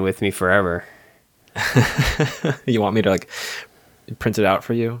that one with me forever. You want me to print it out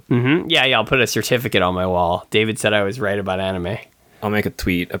for you? Mm-hmm. Yeah, I'll put a certificate on my wall. David said I was right about anime. I'll make a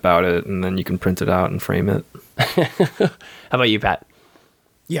tweet about it, and then you can print it out and frame it. How about you, Pat?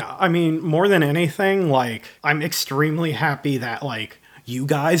 Yeah, I mean, more than anything, I'm extremely happy that, you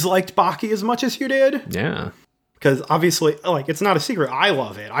guys liked Baki as much as you did. Yeah. Because obviously, it's not a secret. I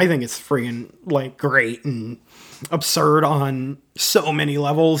love it. I think it's freaking, great and absurd on so many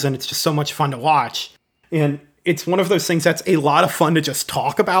levels, and it's just so much fun to watch. And it's one of those things that's a lot of fun to just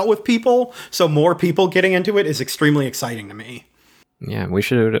talk about with people, so more people getting into it is extremely exciting to me. Yeah, we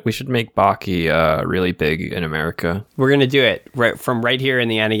should make Baki really big in America. We're going to do it right here in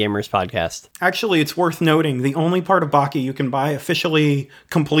the Anigamers podcast. Actually, it's worth noting, the only part of Baki you can buy officially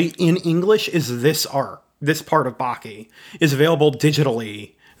complete in English is this arc. This part of Baki is available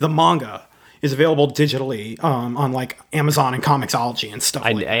digitally. The manga is available digitally on Amazon and Comixology and stuff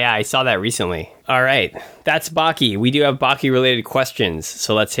Yeah, I saw that recently. All right, that's Baki. We do have Baki-related questions,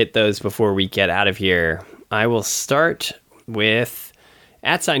 so let's hit those before we get out of here. I will start with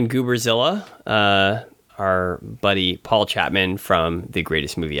 @Gooberzilla, our buddy Paul Chapman from the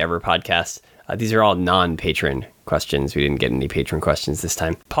Greatest Movie Ever podcast. These are all non-patron questions. We didn't get any patron questions this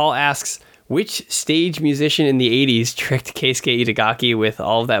time. Paul asks, which stage musician in the 80s tricked Keisuke Itagaki with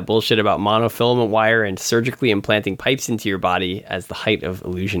all of that bullshit about monofilament wire and surgically implanting pipes into your body as the height of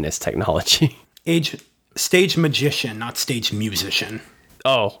illusionist technology? Stage magician, not stage musician.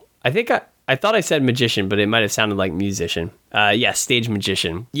 Oh, I think I thought I said magician, but it might have sounded like musician. Yeah, stage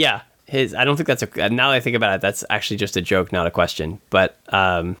magician. Yeah, I don't think that's now that I think about it, that's actually just a joke, not a question. But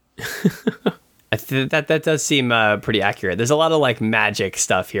that does seem pretty accurate. There's a lot of magic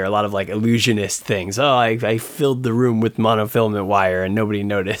stuff here, a lot of illusionist things. Oh, I filled the room with monofilament wire and nobody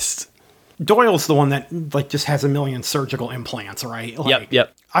noticed. Doyle's the one that just has a million surgical implants, right?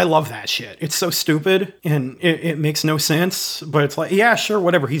 Yep. I love that shit. It's so stupid and it makes no sense, but it's yeah, sure,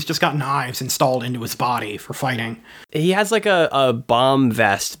 whatever. He's just got knives installed into his body for fighting. He has a bomb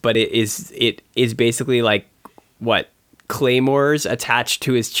vest, but it is basically what? Claymores attached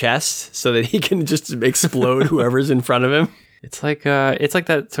to his chest so that he can just explode whoever's in front of him. It's like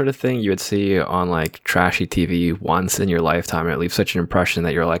that sort of thing you would see on trashy TV once in your lifetime, and it leaves such an impression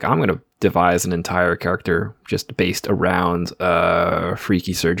that you're I'm going to devise an entire character just based around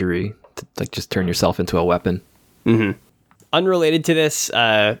freaky surgery to just turn yourself into a weapon. Mm-hmm. Unrelated to this,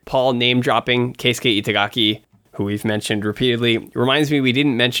 Paul name dropping Keisuke Itagaki, who we've mentioned repeatedly, reminds me we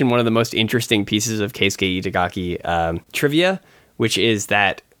didn't mention one of the most interesting pieces of Keisuke Itagaki trivia, which is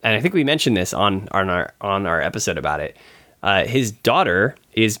that and I think we mentioned this on our episode about it. His daughter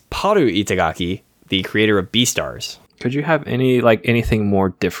is Paru Itagaki, the creator of Beastars. Could you have anything more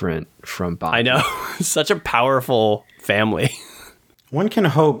different from Baki? I know, such a powerful family. One can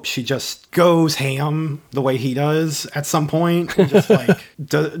hope she just goes ham the way he does at some point, and just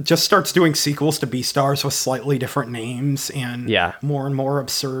just starts doing sequels to Beastars with slightly different names and more and more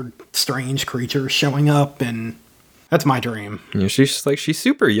absurd, strange creatures showing up, and that's my dream. Yeah, she's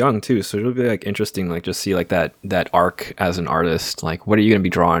super young too, so it'll be like interesting, like just see like that arc as an artist. Like, what are you gonna be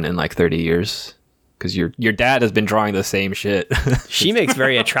drawing in like 30 years? Because your dad has been drawing the same shit. She makes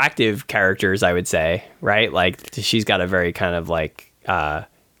very attractive characters, I would say, right? Like she's got a very kind of like a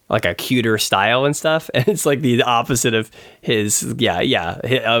cuter style and stuff, and it's like the opposite of his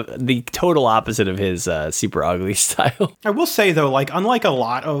the total opposite of his super ugly style. I will say though, like unlike a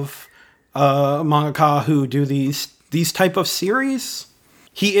lot of mangaka who do these type of series,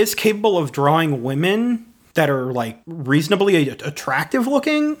 he is capable of drawing women that are like reasonably attractive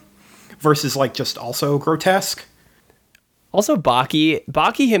looking versus like just also grotesque. Also,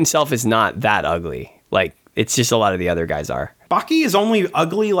 Baki himself is not that ugly. Like, it's just a lot of the other guys are. Baki is only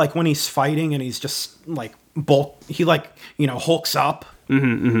ugly like when he's fighting and he's just like he like, you know, hulks up.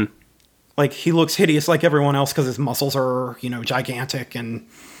 Mm-hmm, mm-hmm. Like he looks hideous like everyone else because his muscles are, you know, gigantic and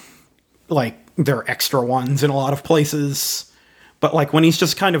like they're extra ones in a lot of places. But like when he's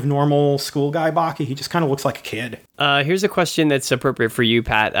just kind of normal school guy Baki, he just kind of looks like a kid. Here's a question that's appropriate for you,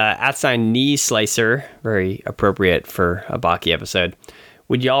 Pat. @knee slicer, very appropriate for a Baki episode.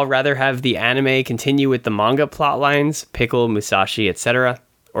 Would y'all rather have the anime continue with the manga plot lines, Pickle, Musashi, etc.,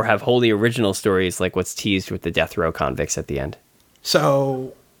 or have wholly original stories like what's teased with the death row convicts at the end?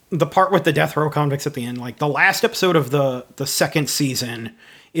 So the part with the death row convicts at the end, like the last episode of the second season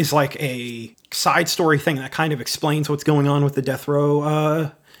is like a side story thing that kind of explains what's going on with the death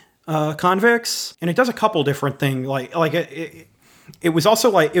row convicts, and it does a couple different things. It was also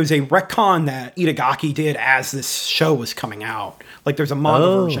like it was a retcon that Itagaki did as this show was coming out. Like there's a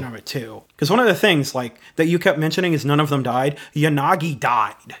manga version of it too. Because one of the things like that you kept mentioning is none of them died. Yanagi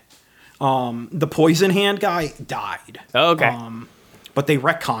died. The poison hand guy died. Oh, okay. But they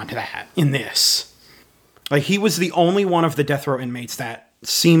retconned that in this. Like he was the only one of the death row inmates that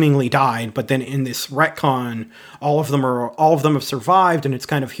seemingly died, but then in this retcon, all of them have survived, and it's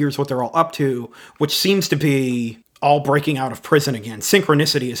kind of here's what they're all up to, which seems to be all breaking out of prison again.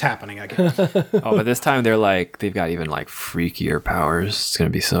 Synchronicity is happening again. But this time they've got even like freakier powers. It's gonna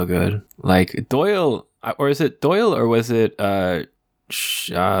be so good. Like Doyle, or is it Doyle, or was it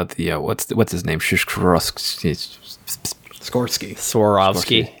what's his name? Skorsky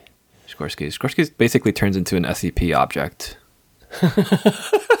basically turns into an SCP object.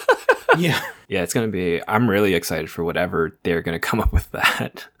 Yeah, it's gonna be. I'm really excited for whatever they're gonna come up with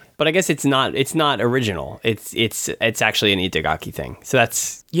that. But I guess it's not original. It's actually an Itagaki thing. So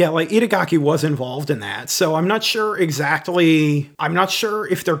that's like Itagaki was involved in that. So I'm not sure exactly. I'm not sure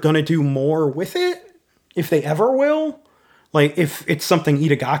if they're gonna do more with it, if they ever will. Like, if it's something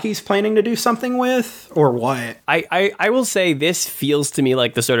Itagaki's planning to do something with, or what? I will say this feels to me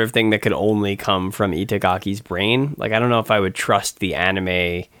like the sort of thing that could only come from Itagaki's brain. Like, I don't know if I would trust the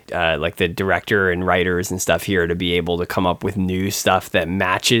anime, like the director and writers and stuff here to be able to come up with new stuff that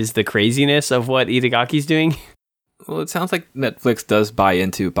matches the craziness of what Itagaki's doing. Well, it sounds like Netflix does buy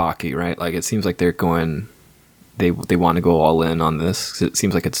into Baki, right? Like, it seems like they're going... They want to go all in on this, 'cause it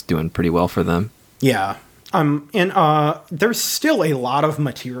seems like it's doing pretty well for them. Yeah. There's still a lot of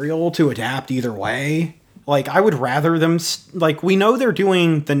material to adapt either way. Like, I would rather them... Like, we know they're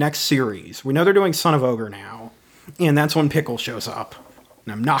doing the next series. We know they're doing Son of Ogre now. And that's when Pickle shows up.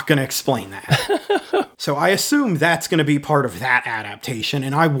 And I'm not going to explain that. So I assume that's going to be part of that adaptation,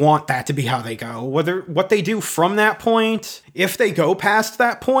 and I want that to be how they go. What they do from that point, if they go past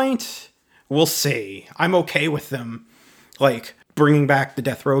that point, we'll see. I'm okay with them, like, bringing back the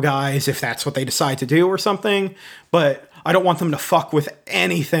death row guys if that's what they decide to do or something, but I don't want them to fuck with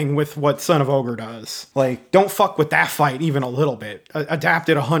anything with what Son of Ogre does. Like, don't fuck with that fight even a little bit. Adapt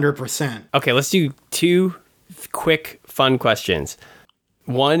it 100%. Okay, let's do two quick, fun questions.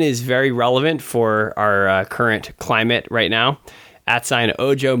 One is very relevant for our current climate right now.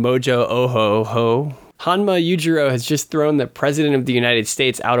 @Ojo Mojo Oho Ho. Hanma Yujiro has just thrown the President of the United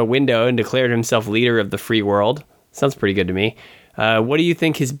States out a window and declared himself leader of the free world. Sounds pretty good to me. What do you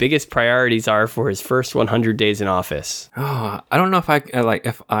think his biggest priorities are for his first 100 days in office? Oh, I don't know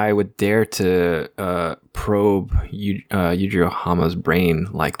if I would dare to probe Yujiro Hama's brain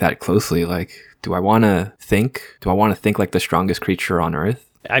like that closely. Like, do I want to think like the strongest creature on Earth?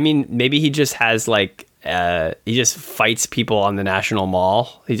 I mean, maybe he just has like he just fights people on the National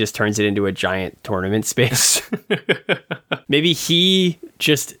Mall. He just turns it into a giant tournament space. Maybe he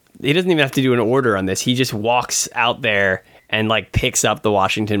doesn't even have to do an order on this. He just walks out there and like picks up the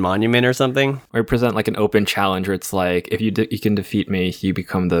Washington Monument or something. Or present like an open challenge where it's like, if you can defeat me, you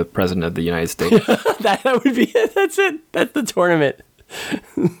become the president of the United States. that would be it. That's it. That's the tournament.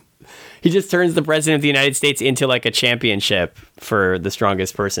 He just turns the president of the United States into like a championship for the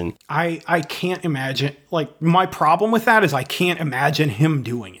strongest person. I can't imagine, like, my problem with that is I can't imagine him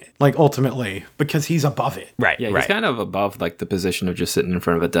doing it, like, ultimately, because he's above it. Right, Yeah, he's right. kind of above like the position of just sitting in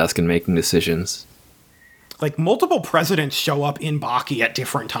front of a desk and making decisions. Like, multiple presidents show up in Baki at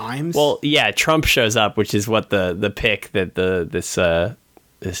different times. Well, yeah, Trump shows up, which is what the pic that this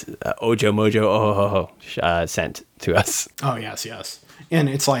Ojo Mojo sent to us. Oh, yes. And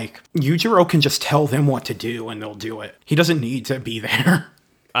it's like, Yujiro can just tell them what to do and they'll do it. He doesn't need to be there.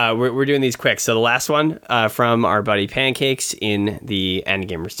 We're doing these quick. So the last one from our buddy Pancakes in the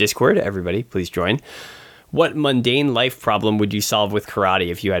Anagamers Discord. Everybody, please join. What mundane life problem would you solve with karate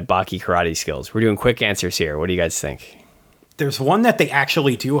if you had Baki karate skills? We're doing quick answers here. What do you guys think? There's one that they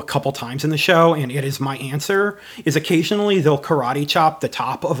actually do a couple times in the show, and it is my answer, is occasionally they'll karate chop the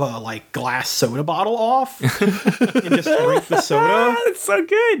top of a, like, glass soda bottle off and just drink the soda. That's so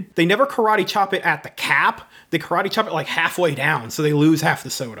good. They never karate chop it at the cap. They karate chop it, like, halfway down, so they lose half the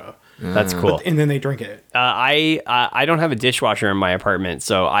soda. That's cool. And then they drink it. I don't have a dishwasher in my apartment,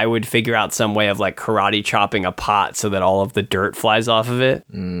 so I would figure out some way of like karate chopping a pot so that all of the dirt flies off of it.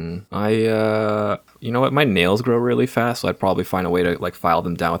 You know what? My nails grow really fast, so I'd probably find a way to like file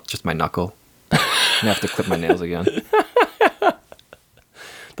them down with just my knuckle. And have to clip my nails again.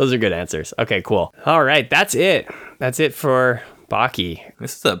 Those are good answers. Okay, cool. All right, that's it. That's it for Baki.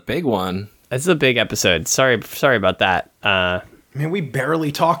 This is a big one. This is a big episode. Sorry about that. Man, we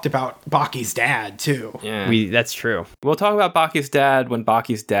barely talked about Baki's dad, too. Yeah. That's true. We'll talk about Baki's dad when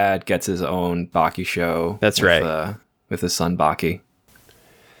Baki's dad gets his own Baki show. That's right. With his son Baki.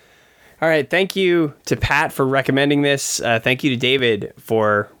 All right. Thank you to Pat for recommending this. Thank you to David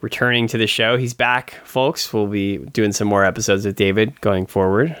for returning to the show. He's back, folks. We'll be doing some more episodes with David going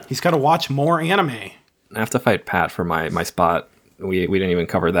forward. He's got to watch more anime. I have to fight Pat for my spot. We didn't even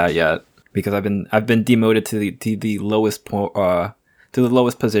cover that yet because I've been demoted to the lowest to the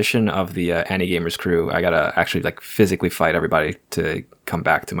lowest position of the Anigamers crew. I gotta actually like physically fight everybody to come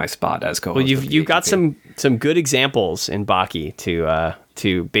back to my spot as co-host. Well, you've got some good examples in Baki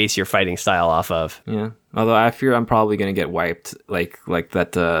to base your fighting style off of. Yeah. Although I fear I'm probably gonna get wiped like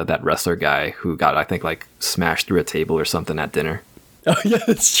that wrestler guy who got, I think, like smashed through a table or something at dinner. Oh yeah,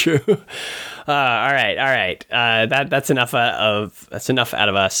 that's true. All right. That's enough out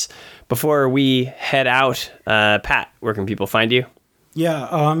of us. Before we head out, Pat, where can people find you?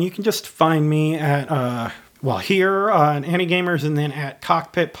 Yeah, you can just find me at here on Anigamers, and then at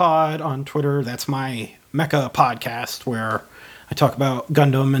Cockpit Pod on Twitter. That's my mecha podcast where I talk about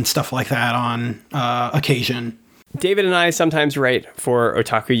Gundam and stuff like that on occasion. David and I sometimes write for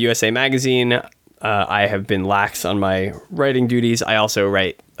Otaku USA Magazine. I have been lax on my writing duties. I also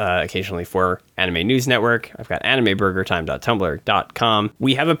write occasionally for Anime News Network. I've got animeburgertime.tumblr.com.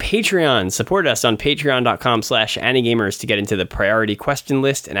 We have a Patreon. Support us on patreon.com/Anigamers to get into the priority question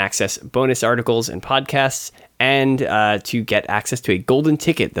list and access bonus articles and podcasts, and to get access to a golden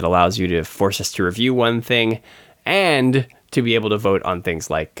ticket that allows you to force us to review one thing, and to be able to vote on things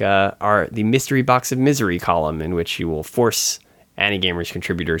like the Mystery Box of Misery column, in which you will force Anigamers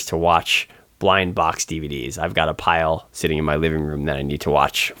contributors to watch blind box DVDs. I've got a pile sitting in my living room that I need to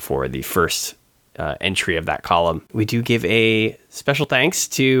watch for the first entry of that column. We do give a special thanks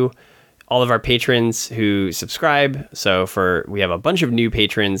to all of our patrons who subscribe. So we have a bunch of new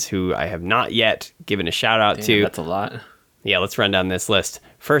patrons who I have not yet given a shout out to. That's a lot. Yeah, let's run down this list.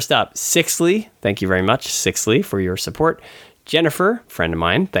 First up, Sixley. Thank you very much, Sixley, for your support. Jennifer, friend of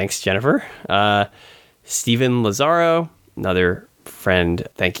mine. Thanks, Jennifer. Stephen Lazaro, another friend,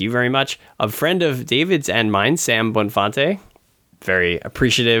 thank you very much. A friend of David's and mine, Sam Bonfante, very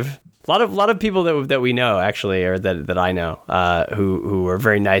appreciative. A lot of people that we know, actually, or that I know, who were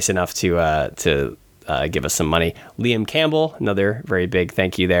very nice enough to give us some money. Liam Campbell, another very big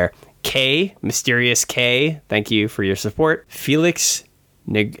thank you there. K, Mysterious K, thank you for your support. Felix,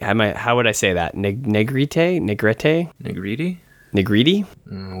 how would I say that? Negrete? Negriti?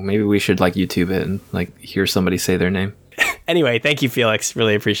 Maybe we should like YouTube it and like hear somebody say their name. Anyway, thank you, Felix.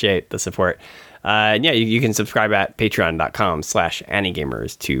 Really appreciate the support. Yeah, you can subscribe at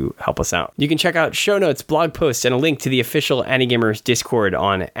patreon.com/AniGamers to help us out. You can check out show notes, blog posts, and a link to the official AniGamers Discord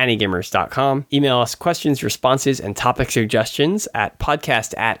on AniGamers.com. Email us questions, responses, and topic suggestions at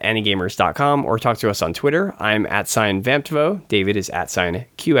podcast@AniGamers.com, or talk to us on Twitter. I'm @VampTvo. David is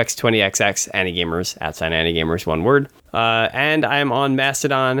 @QX20XX. AniGamers @AniGamers, one word. And I'm on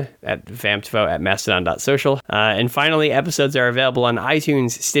Mastodon at VampTvo at mastodon.social. And finally, episodes are available on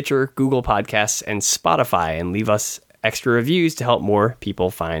iTunes, Stitcher, Google Podcasts, and Spotify. And leave us extra reviews to help more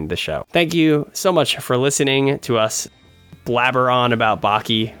people find the show. Thank you so much for listening to us blabber on about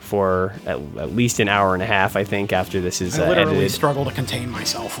Baki for at least an hour and a half, I think, after this is I literally edited. struggle to contain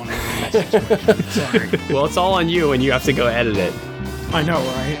myself when I read this situation. Sorry. Well, it's all on you, and you have to go edit it. I know,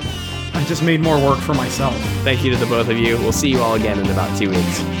 right? I just made more work for myself. Thank you to the both of you. We'll see you all again in about 2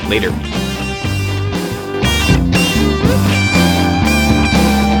 weeks. Later.